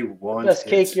 I the want best it.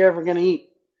 cake you're ever gonna eat.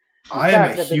 In I am a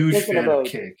fact, I've been huge thinking fan of about,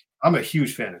 cake. I'm a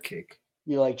huge fan of cake.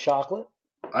 you like chocolate?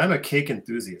 I'm a cake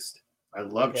enthusiast. I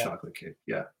love Yeah. chocolate cake.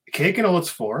 Yeah. Cake in all its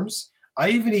forms. I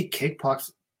even eat cake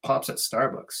pops at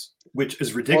Starbucks, which is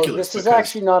Well, ridiculous this is because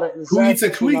actually not a, this is who actually eats a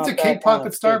not that cake kind pop of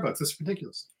at cake. Starbucks? That's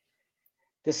ridiculous.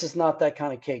 This is not that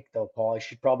kind of cake, though, Paul. I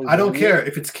should probably I don't warn you. care.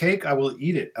 If it's cake, I will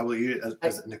eat it. I will eat it I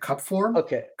as in a cup form.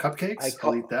 Okay. I Cupcakes, I'll eat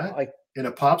call that. I In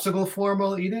a popsicle form,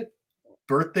 I'll eat it.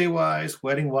 Birthday wise,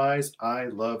 wedding wise, I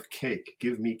love cake.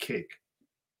 Give me cake.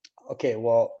 Okay.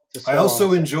 Well, just I hold on a also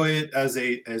second. enjoy it as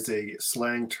a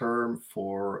slang term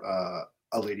for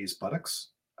a lady's buttocks.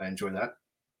 I enjoy that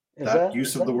use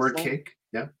Is of the that the word slang? cake.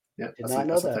 Yeah, yeah, Did not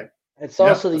know that's a that. thing. It's Yeah,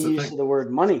 also the that's a use thing. of the word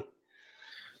money.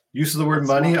 Use of the word That's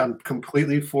money, not. I'm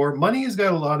completely for. Money has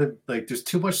got a lot of like. There's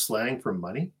too much slang for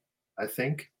money, I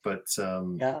think. But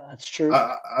Yeah, that's true.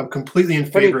 I'm completely It's in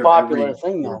a pretty favor of popular every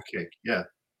thing, word though. cake. Yeah.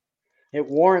 It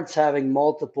warrants having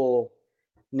multiple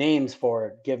names for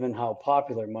it, given how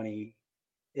popular money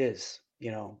is. I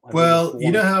think it's Well,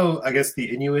 you know one. how I guess the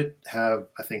Inuit have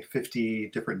I think 50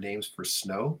 different names for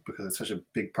snow because it's such a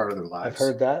big part of their I've lives.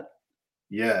 heard that.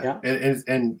 Yeah, Yeah.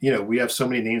 and we have so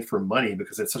many names for money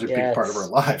because it's such a big Yeah, part of our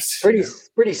it's lives.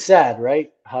 pretty sad,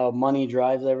 right? How money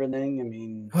drives everything. I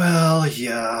mean, Well,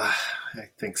 yeah,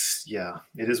 yeah,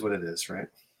 it is what it is, right?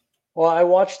 well, I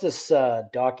watched this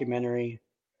documentary.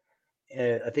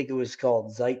 I think it was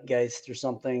called Zeitgeist or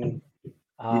something.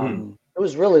 Hmm. It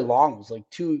was really long. It was like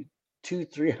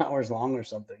 3 hours long or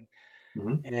something.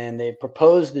 Hmm. And they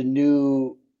proposed a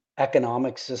new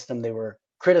economic system. They were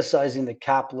criticizing the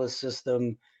capitalist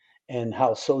system and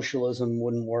how socialism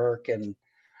wouldn't work. And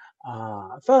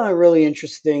I found it really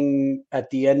interesting at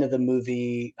the end of the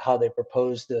movie how they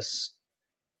proposed this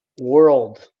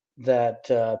world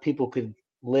that people could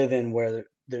live in where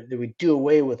they would do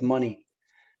away with money,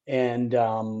 and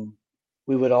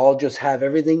we would all just have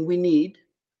everything we need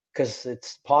because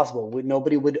it's possible.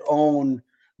 Nobody would own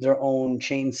their own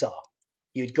chainsaw.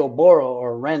 You'd go borrow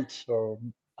or rent or,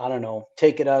 I don't know,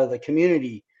 take it out of the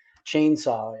community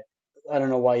chainsaw. I don't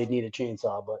know why you'd need a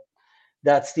chainsaw, but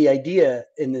that's the idea.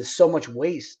 And there's so much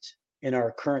waste in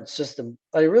our current system.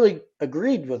 I really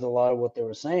agreed with a lot of what they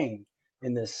were saying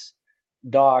in this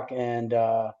doc. And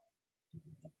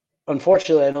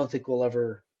unfortunately, I don't think we'll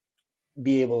ever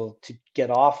be able to get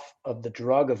off of the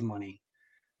drug of money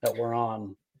that we're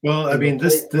on Well, I and mean,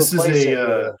 this is replace it with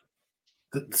a.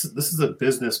 this is a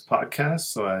business podcast,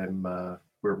 so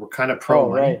we're kind of pro Oh,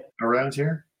 money right. around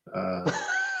here. Uh,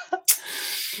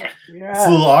 it's a Yeah.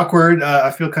 little awkward. I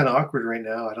feel kind of awkward right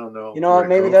now. I don't You know know where what? to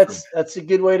Maybe go from. that's a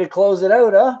good way to close it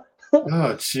out, huh?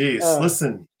 Oh, geez. uh,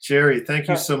 Listen, Jerry, thank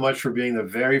you uh, so much for being the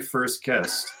very first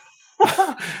guest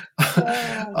uh,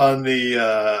 on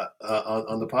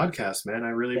the podcast, man. I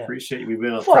really yeah. appreciate you. We've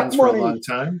been Fuck friends for a long money.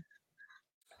 time,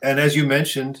 and as you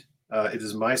mentioned, it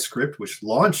is my script which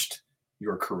launched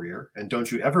your career, and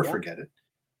don't you ever Yeah. forget it.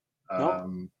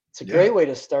 No, it's a Yeah. great way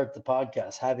to start the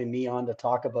podcast, having me on to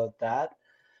talk about that.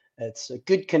 It's a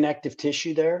good connective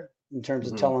tissue there in terms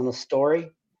of Hmm. telling a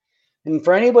story. And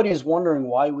for anybody who's wondering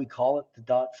why we call it the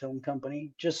Dot Film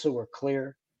Company, just so we're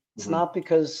clear, it's Hmm. not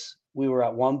because we were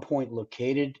at one point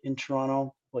located in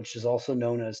Toronto, which is also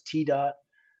known as T Dot.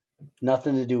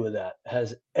 Nothing to do with that. It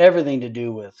has everything to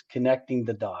do with connecting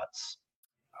the dots.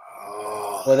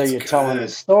 Oh, Whether that's you're telling a good.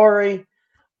 story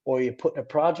or you're putting a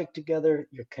project together,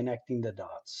 you're connecting the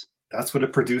dots. That's what a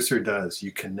producer does.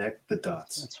 You connect the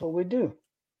dots. That's what we do.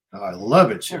 Oh, I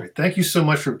love it, Yeah, Jerry. Thank you so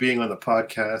much for being on the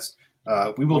podcast.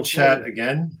 We will my chat pleasure.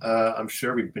 again. I'm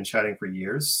sure we've been chatting for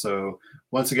years. So,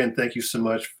 once again, thank you so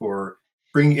much for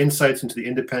bringing insights into the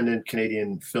independent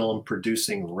Canadian film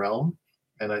producing realm.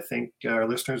 And I think our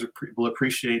listeners will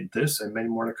appreciate this and many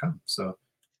more to come. So,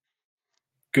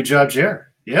 good job, Jerry.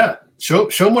 Yeah, show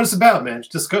them what it's about, man.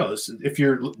 Just go. If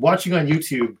you're watching on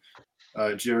YouTube,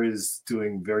 Jerry is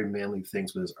doing very manly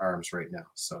things with his arms right now.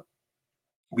 So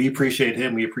we appreciate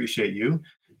him. We appreciate you.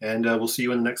 And we'll see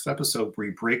you in the next episode where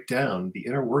we break down the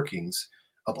inner workings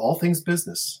of all things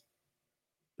business.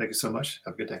 Thank you so much.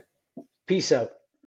 Have a good day. Peace out.